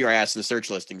to show your ass in the search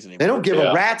listings anymore. They don't give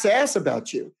a rat's ass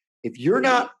about you. If you're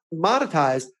not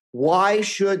monetized, why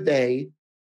should they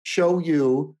show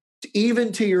you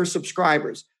even to your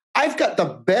subscribers? I've got the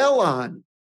bell on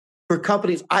for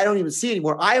companies I don't even see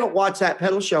anymore. I haven't watched that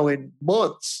pedal show in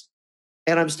months,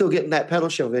 and I'm still getting that pedal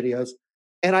show videos.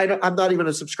 And I'm not even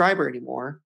a subscriber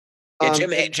anymore.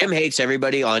 Yeah, Jim hates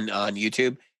everybody on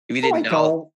YouTube. If you didn't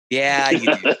know, yeah,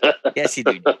 you do. Yes, you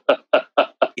do.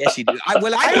 Yes, you do.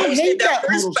 When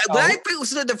I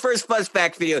posted the first Fuzz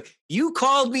Fact video, you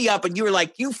called me up and you were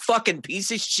like, "You fucking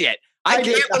piece of shit! I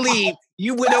can't believe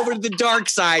you went over to the dark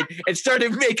side and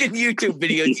started making YouTube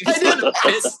videos."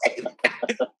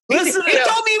 Listen, he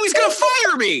told me he was going to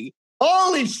fire me.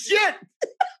 Holy shit!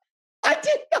 I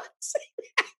did not say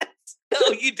that.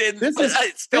 No, you didn't. This is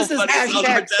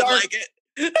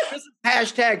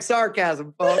hashtag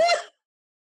sarcasm, folks.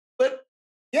 But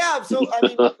yeah, so I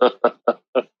mean,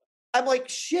 I'm like,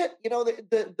 shit. You know,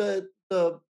 the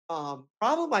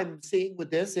problem I'm seeing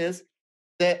with this is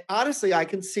that honestly, I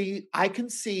can see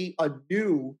a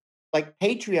new like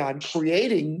Patreon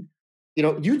creating. You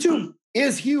know, YouTube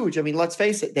is huge. I mean, let's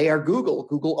face it; they are Google.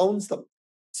 Google owns them,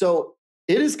 so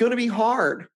it is going to be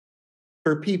hard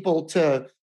for people to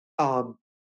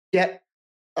get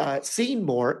seen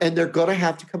more, and they're going to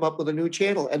have to come up with a new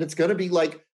channel. And it's going to be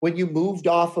like when you moved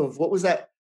off of what was that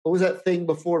thing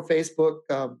before Facebook,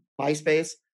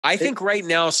 MySpace? I think right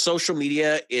now social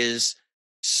media is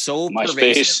so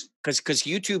pervasive because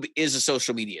YouTube is a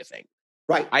social media thing.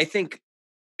 Right. I think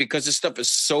because this stuff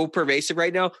is so pervasive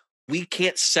right now, we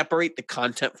can't separate the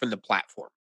content from the platform.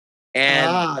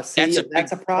 And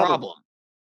that's a problem.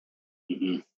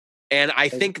 Mm-hmm. And I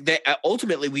think that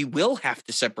ultimately we will have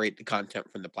to separate the content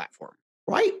from the platform.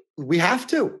 Right. We have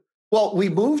to. Well, we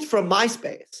moved from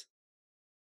MySpace.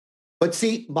 But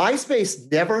see,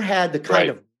 MySpace never had the kind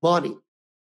of money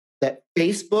that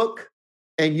Facebook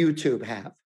and YouTube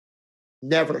have.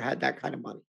 Never had that kind of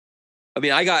money. I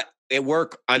mean, I got at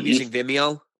work, I'm using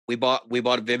Vimeo. We bought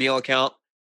a Vimeo account.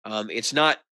 It's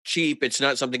not cheap. It's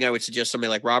not something I would suggest somebody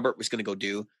like Robert was going to go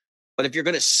do. But if you're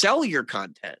going to sell your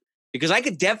content, because I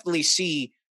could definitely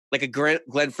see like a Glenn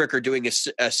Fricker doing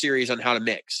a series on how to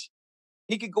mix.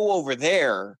 He could go over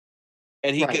there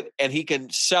and he can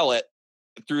sell it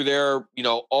through their,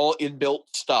 all inbuilt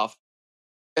stuff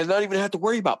and not even have to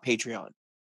worry about Patreon.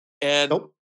 And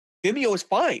Vimeo is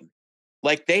fine.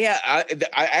 Like I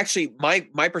actually,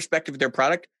 my perspective of their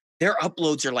product, their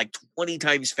uploads are like 20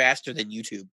 times faster than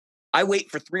YouTube. I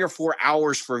wait for 3 or 4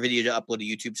 hours for a video to upload to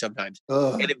YouTube sometimes.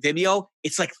 And at Vimeo,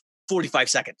 it's like 45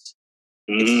 seconds.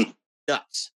 Mm-hmm. It's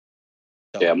nuts.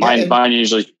 So, yeah, mine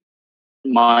usually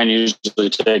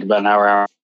take about an hour.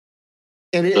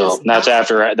 And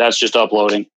that's just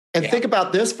uploading. And think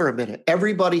about this for a minute.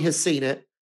 Everybody has seen it,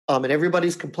 and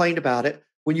everybody's complained about it.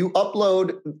 When you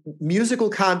upload musical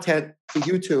content to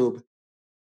YouTube,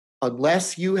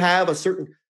 unless you have a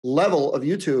certain level of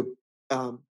YouTube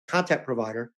content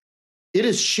provider, it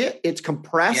is shit. It's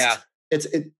compressed. Yeah.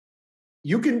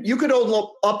 You could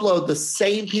upload the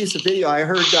same piece of video. I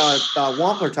heard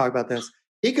Wampler talk about this.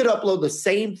 He could upload the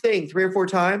same thing 3 or 4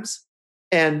 times,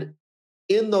 and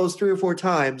in those 3 or 4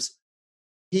 times,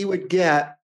 he would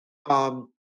get 3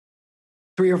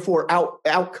 or 4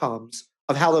 outcomes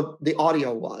of how the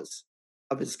audio was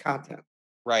of his content.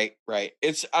 Right.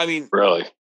 It's, really,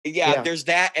 yeah. There's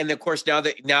that, and of course now,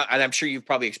 and I'm sure you've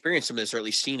probably experienced some of this or at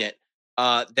least seen it.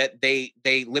 That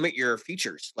they limit your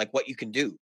features, like what you can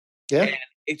do. Yeah, and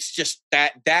it's just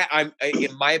that I'm,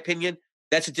 in my opinion,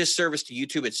 that's a disservice to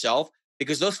YouTube itself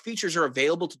because those features are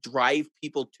available to drive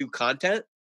people to content,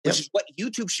 which is what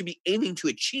YouTube should be aiming to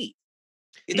achieve.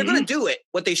 If they're going to do it,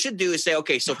 what they should do is say,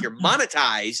 okay, so if you're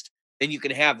monetized, then you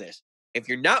can have this. If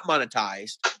you're not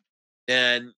monetized,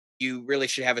 then you really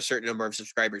should have a certain number of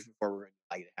subscribers before we're going to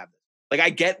allow you to have this. Like, I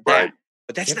get that,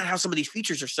 but that's not how some of these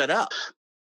features are set up.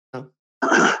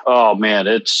 Oh man,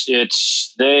 I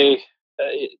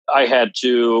had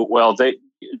to,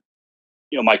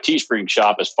 my Teespring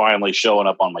shop is finally showing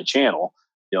up on my channel,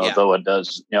 though it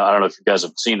does, I don't know if you guys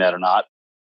have seen that or not,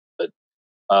 but,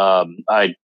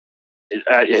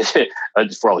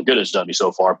 for all the good it's done me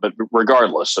so far. But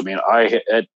regardless, I mean,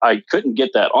 I couldn't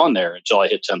get that on there until I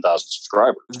hit 10,000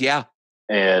 subscribers. Yeah,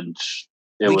 and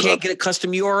we can't get a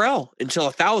custom URL until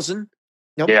 1,000.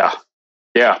 Nope.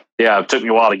 Yeah. It took me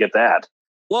a while to get that.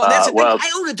 Well, that's the thing.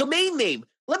 I own a domain name.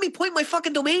 Let me point my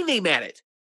fucking domain name at it.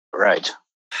 Right.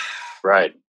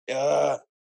 Yeah,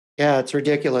 it's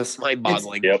ridiculous.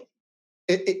 Mind-boggling. Yep.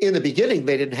 In the beginning,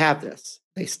 they didn't have this.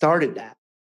 They started that.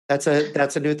 That's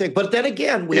a new thing. But then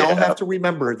again, we all have to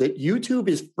remember that YouTube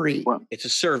is free. Well, it's a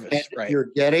service, right? You're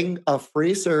getting a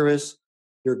free service.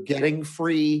 You're getting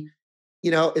free.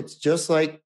 It's just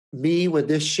like me with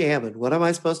this shaman. What am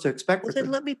I supposed to expect? Well, then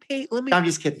let me pay. I'm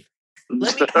just kidding.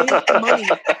 Let me pay the money.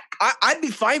 I'd be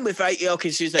fine with so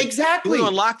she's like, exactly. You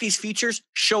unlock these features.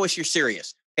 Show us you're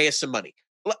serious. Pay us some money.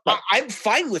 I'm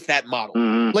fine with that model.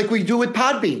 Mm-hmm. Like we do with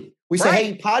Podbean. We say,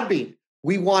 hey, Podbean,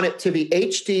 we want it to be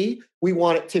HD. We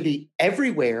want it to be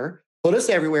everywhere. Put us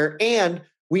everywhere. And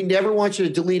we never want you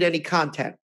to delete any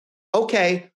content.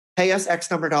 Okay, pay us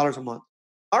X number of dollars a month.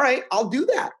 All right, I'll do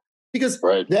that. Because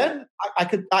then I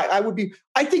think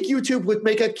YouTube would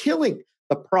make a killing.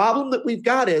 The problem that we've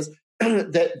got is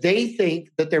that they think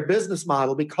that their business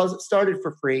model, because it started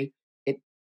for free, it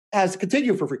has to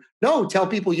continue for free. No, tell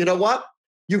people, you know what?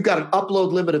 You've got an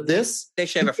upload limit of this. They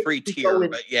should have a free tier,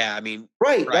 but yeah, I mean.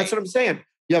 Right, that's what I'm saying.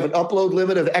 You have an upload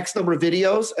limit of X number of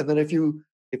videos, and then if you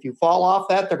fall off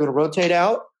that, they're going to rotate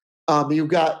out. You've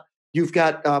got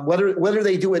whether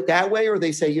they do it that way or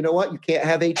they say, you know what, you can't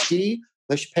have HD.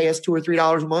 Let's pay us $2 or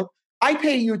 $3 a month. I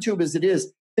pay YouTube as it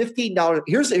is $15.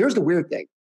 Here's the weird thing.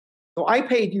 So I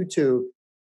paid YouTube.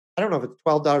 I don't know if it's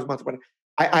 $12 a month, but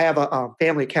I have a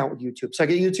family account with YouTube, so I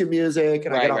get YouTube Music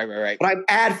and right. But I'm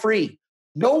ad free.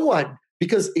 No one,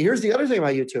 because here's the other thing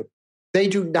about YouTube: they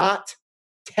do not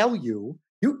tell you.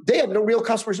 They have no real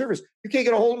customer service. You can't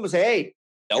get a hold of them and say, "Hey,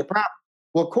 nope."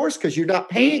 Well, of course, because you're not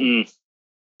paying. Mm-mm.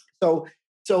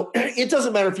 So it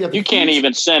doesn't matter if you have. You can't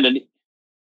even send an.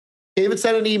 Can't even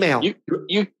send an email. You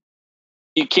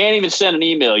can't even send an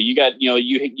email. You got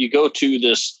you go to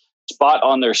this spot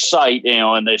on their site,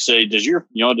 and they say,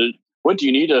 what do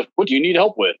you need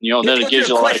help with? Then it gives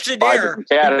you like 5 different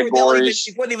categories.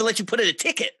 It wouldn't even let you put in a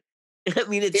ticket. I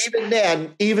mean, it's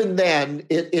even then,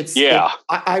 it's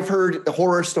I've heard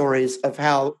horror stories of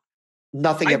how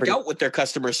nothing I've ever dealt with their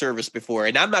customer service before,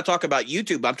 and I'm not talking about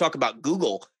YouTube. I'm talking about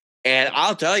Google. And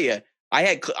I'll tell you,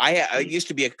 I used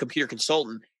to be a computer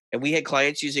consultant, and we had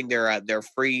clients using their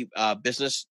free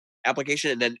business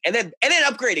application, and then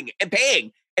upgrading and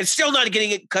paying, and still not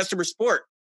getting customer support.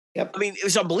 Yep. I mean, it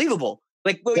was unbelievable.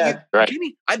 Like,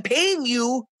 I'm paying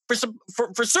you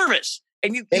for service,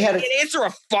 and you can't answer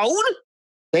a phone.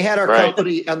 They had our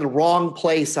company on the wrong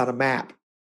place on a map,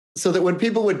 so that when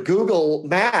people would Google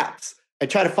Maps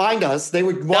and try to find us, they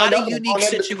would not a unique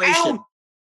situation.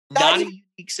 Not a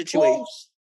unique situation.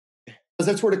 Because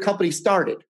that's where the company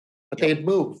started, but they had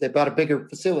moved. They bought a bigger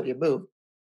facility and moved.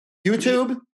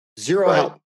 YouTube, zero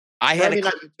help. Not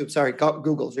YouTube. Sorry,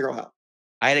 Google, zero help.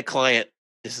 I had a client.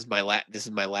 This is my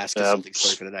last consulting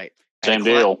story for the night. Same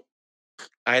deal.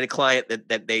 I had a client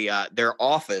that they their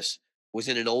office was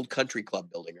in an old country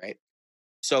club building, right?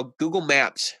 So Google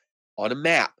Maps on a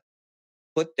map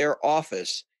put their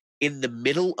office in the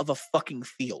middle of a fucking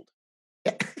field.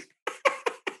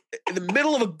 In the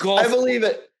middle of a golf. I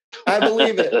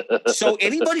believe it. So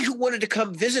anybody who wanted to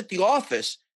come visit the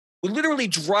office would literally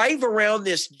drive around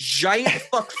this giant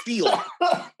fuck field.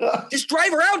 Just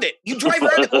drive around it. You drive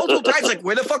around it multiple times. Like,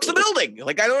 where the fuck's the building?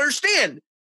 Like, I don't understand.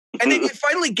 And then you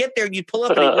finally get there and you pull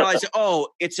up and you realize, oh,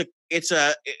 it's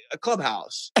a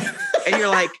clubhouse. And you're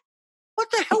like, what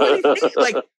the hell are they thinking?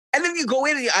 Like, and then you go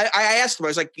in and I asked them, I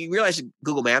was like, you realize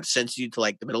Google Maps sends you to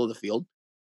like the middle of the field?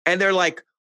 And they're like,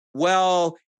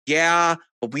 well, yeah,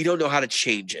 but we don't know how to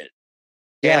change it.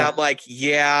 Yeah. And I'm like,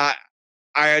 yeah,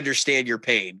 I understand your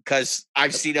pain because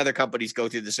I've seen other companies go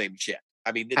through the same shit.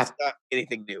 I mean, it's not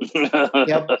anything new.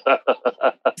 Yep.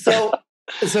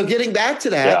 So getting back to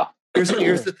that, here's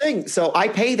the thing. So I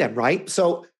pay them, right?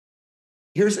 So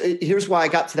here's why I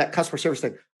got to that customer service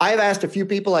thing. I've asked a few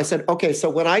people, I said, okay, so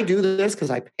when I do this,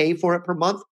 because I pay for it per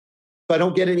month, but I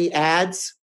don't get any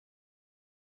ads.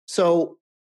 So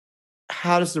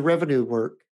how does the revenue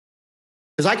work?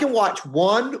 Because I can watch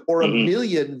 1 or a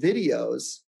million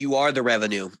videos. You are the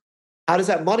revenue. How does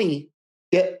that money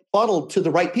get funneled to the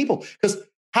right people? Because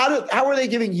how are they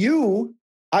giving you?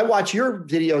 I watch your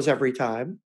videos every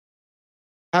time.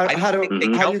 How do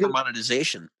you get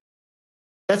monetization?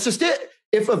 That's just it.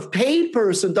 If a paid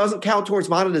person doesn't count towards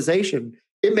monetization,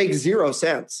 it makes 0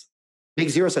 sense.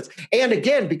 And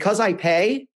again, because I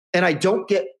pay and I don't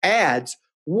get ads,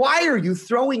 why are you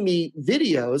throwing me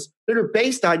videos that are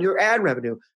based on your ad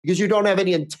revenue? Because you don't have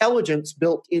any intelligence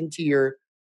built into your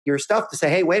stuff to say,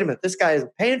 hey, wait a minute, this guy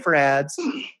isn't paying for ads.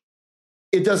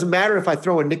 It doesn't matter if I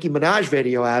throw a Nicki Minaj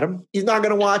video at him. He's not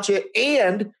going to watch it,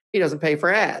 and he doesn't pay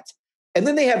for ads. And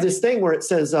then they have this thing where it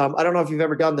says, I don't know if you've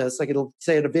ever done this, like it'll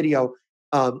say in a video,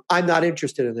 I'm not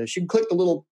interested in this. You can click the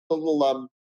little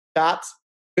dots,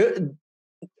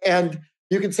 and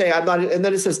you can say, I'm not, and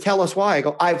then it says, tell us why. I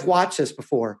go, I've watched this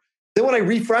before. Then when I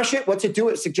refresh it, what's it do?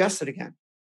 It suggests it again.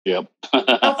 Yep.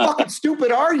 How fucking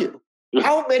stupid are you?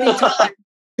 How many times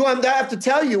do I have to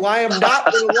tell you I am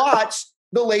not going to watch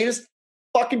the latest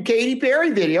fucking Katy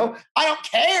Perry video? I don't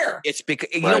care. It's because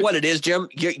you know what it is, Jim.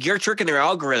 You're tricking their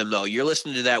algorithm, though. You're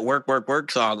listening to that "work, work,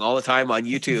 work" song all the time on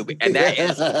YouTube, and that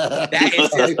is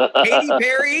just Katy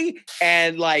Perry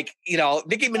and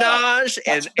Nicki Minaj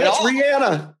and that's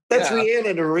Rihanna. That's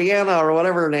Rihanna or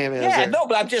whatever her name is. Yeah, no,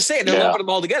 but I'm just saying they're lumping them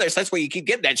all together, so that's why you keep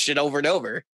getting that shit over and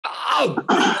over.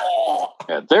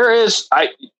 Yeah, there is. I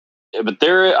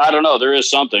don't know. There is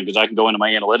something because I can go into my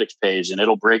analytics page and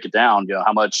it'll break it down. You know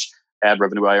how much ad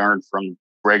revenue I earned from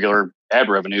regular ad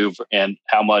revenue and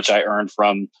how much I earned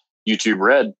from YouTube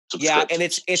Red. Yeah, and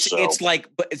it's like,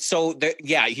 but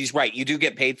he's right. You do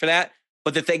get paid for that,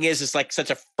 but the thing is, it's like such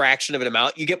a fraction of an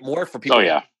amount. You get more for people. Oh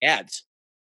yeah, ads.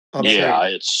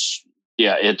 It's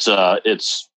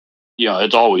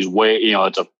always way.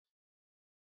 It's a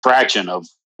fraction of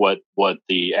what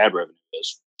the ad revenue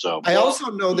is. So I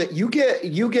also know that you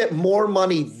get more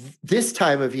money this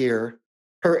time of year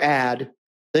per ad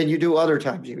than you do other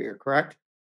times of year, correct?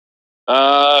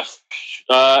 Ask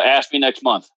me next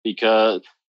month because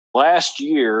last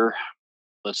year,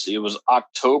 let's see, it was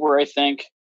October, I think.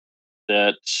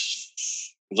 That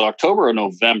it was October or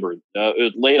November,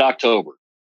 late October,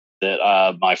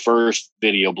 that my first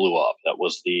video blew up. That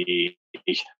was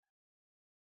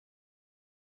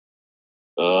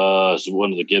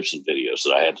one of the Gibson videos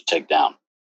that I had to take down.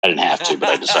 I didn't have to, but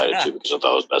I decided to because I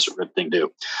thought it was the best thing to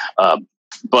do.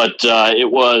 But it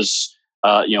was,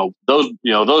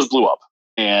 those blew up,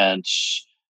 and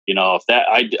if that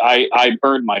I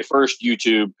earned my first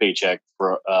YouTube paycheck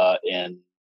for in,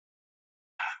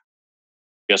 I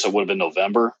guess it would have been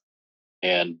November,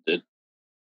 and it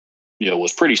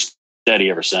was pretty steady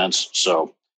ever since.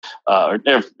 So,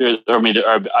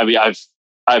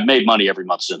 I've made money every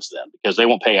month since then because they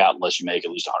won't pay out unless you make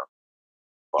at least $100.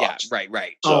 Yeah,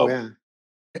 right. So,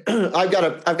 I've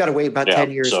got to wait about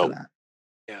 10 years for that.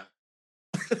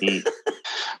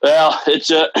 Well, it's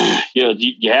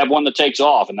you have one that takes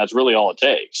off, and that's really all it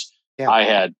takes. Yeah. I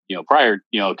had prior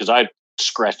because I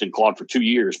scratched and clawed for 2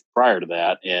 years prior to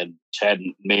that, and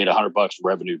hadn't made $100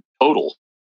 revenue total.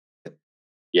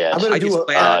 Yeah, I'm gonna do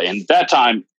and that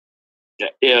time,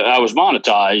 I was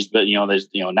monetized, but now they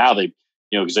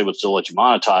because they would still let you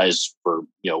monetize for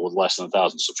with less than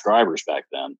 1,000 subscribers back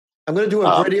then. I'm going to do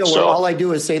a video where all I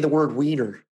do is say the word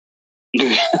wiener.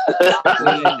 Wiener.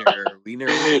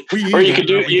 Or you could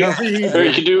do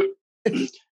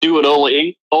what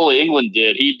Ole England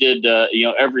did. He did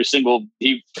every single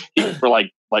for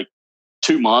like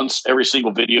 2 months, every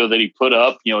single video that he put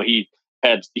up, he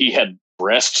had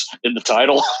breasts in the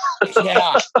title.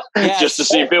 Yeah. Just to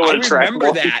see if it would attract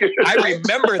more. I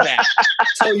remember that.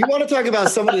 So you want to talk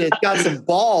about somebody that's got some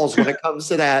balls when it comes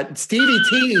to that? Stevie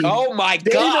T. Oh my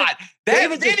God. That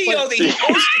video that he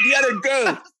posted the other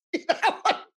day.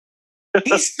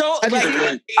 He's so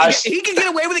he can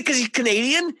get away with it because he's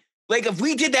Canadian. Like if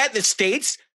we did that in the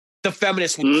States, the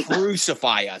feminists would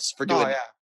crucify us for doing that.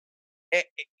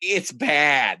 It's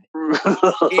bad.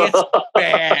 It's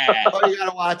bad. Oh, you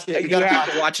gotta watch it. You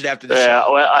have to watch it after the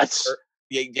show. Well,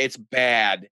 it's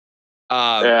bad.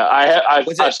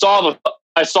 I saw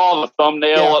the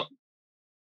thumbnail.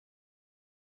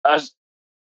 I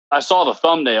saw the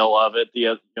thumbnail of it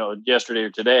yesterday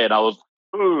or today, and I was,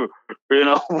 I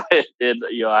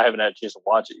haven't had a chance to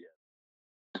watch it yet.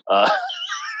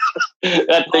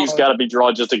 That thing's got to be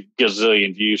drawing just a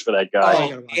gazillion views for that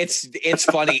guy. It's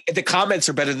funny. The comments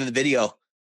are better than the video.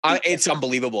 It's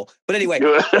unbelievable. But anyway,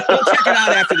 we'll check it out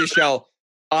after the show.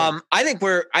 I think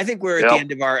we're at the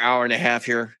end of our hour and a half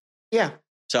here. Yeah.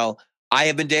 So I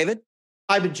have been David.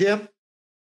 I've been Jim.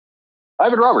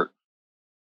 I've been Robert.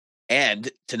 And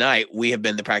tonight we have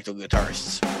been the Practical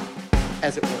Guitarists.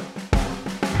 As it were.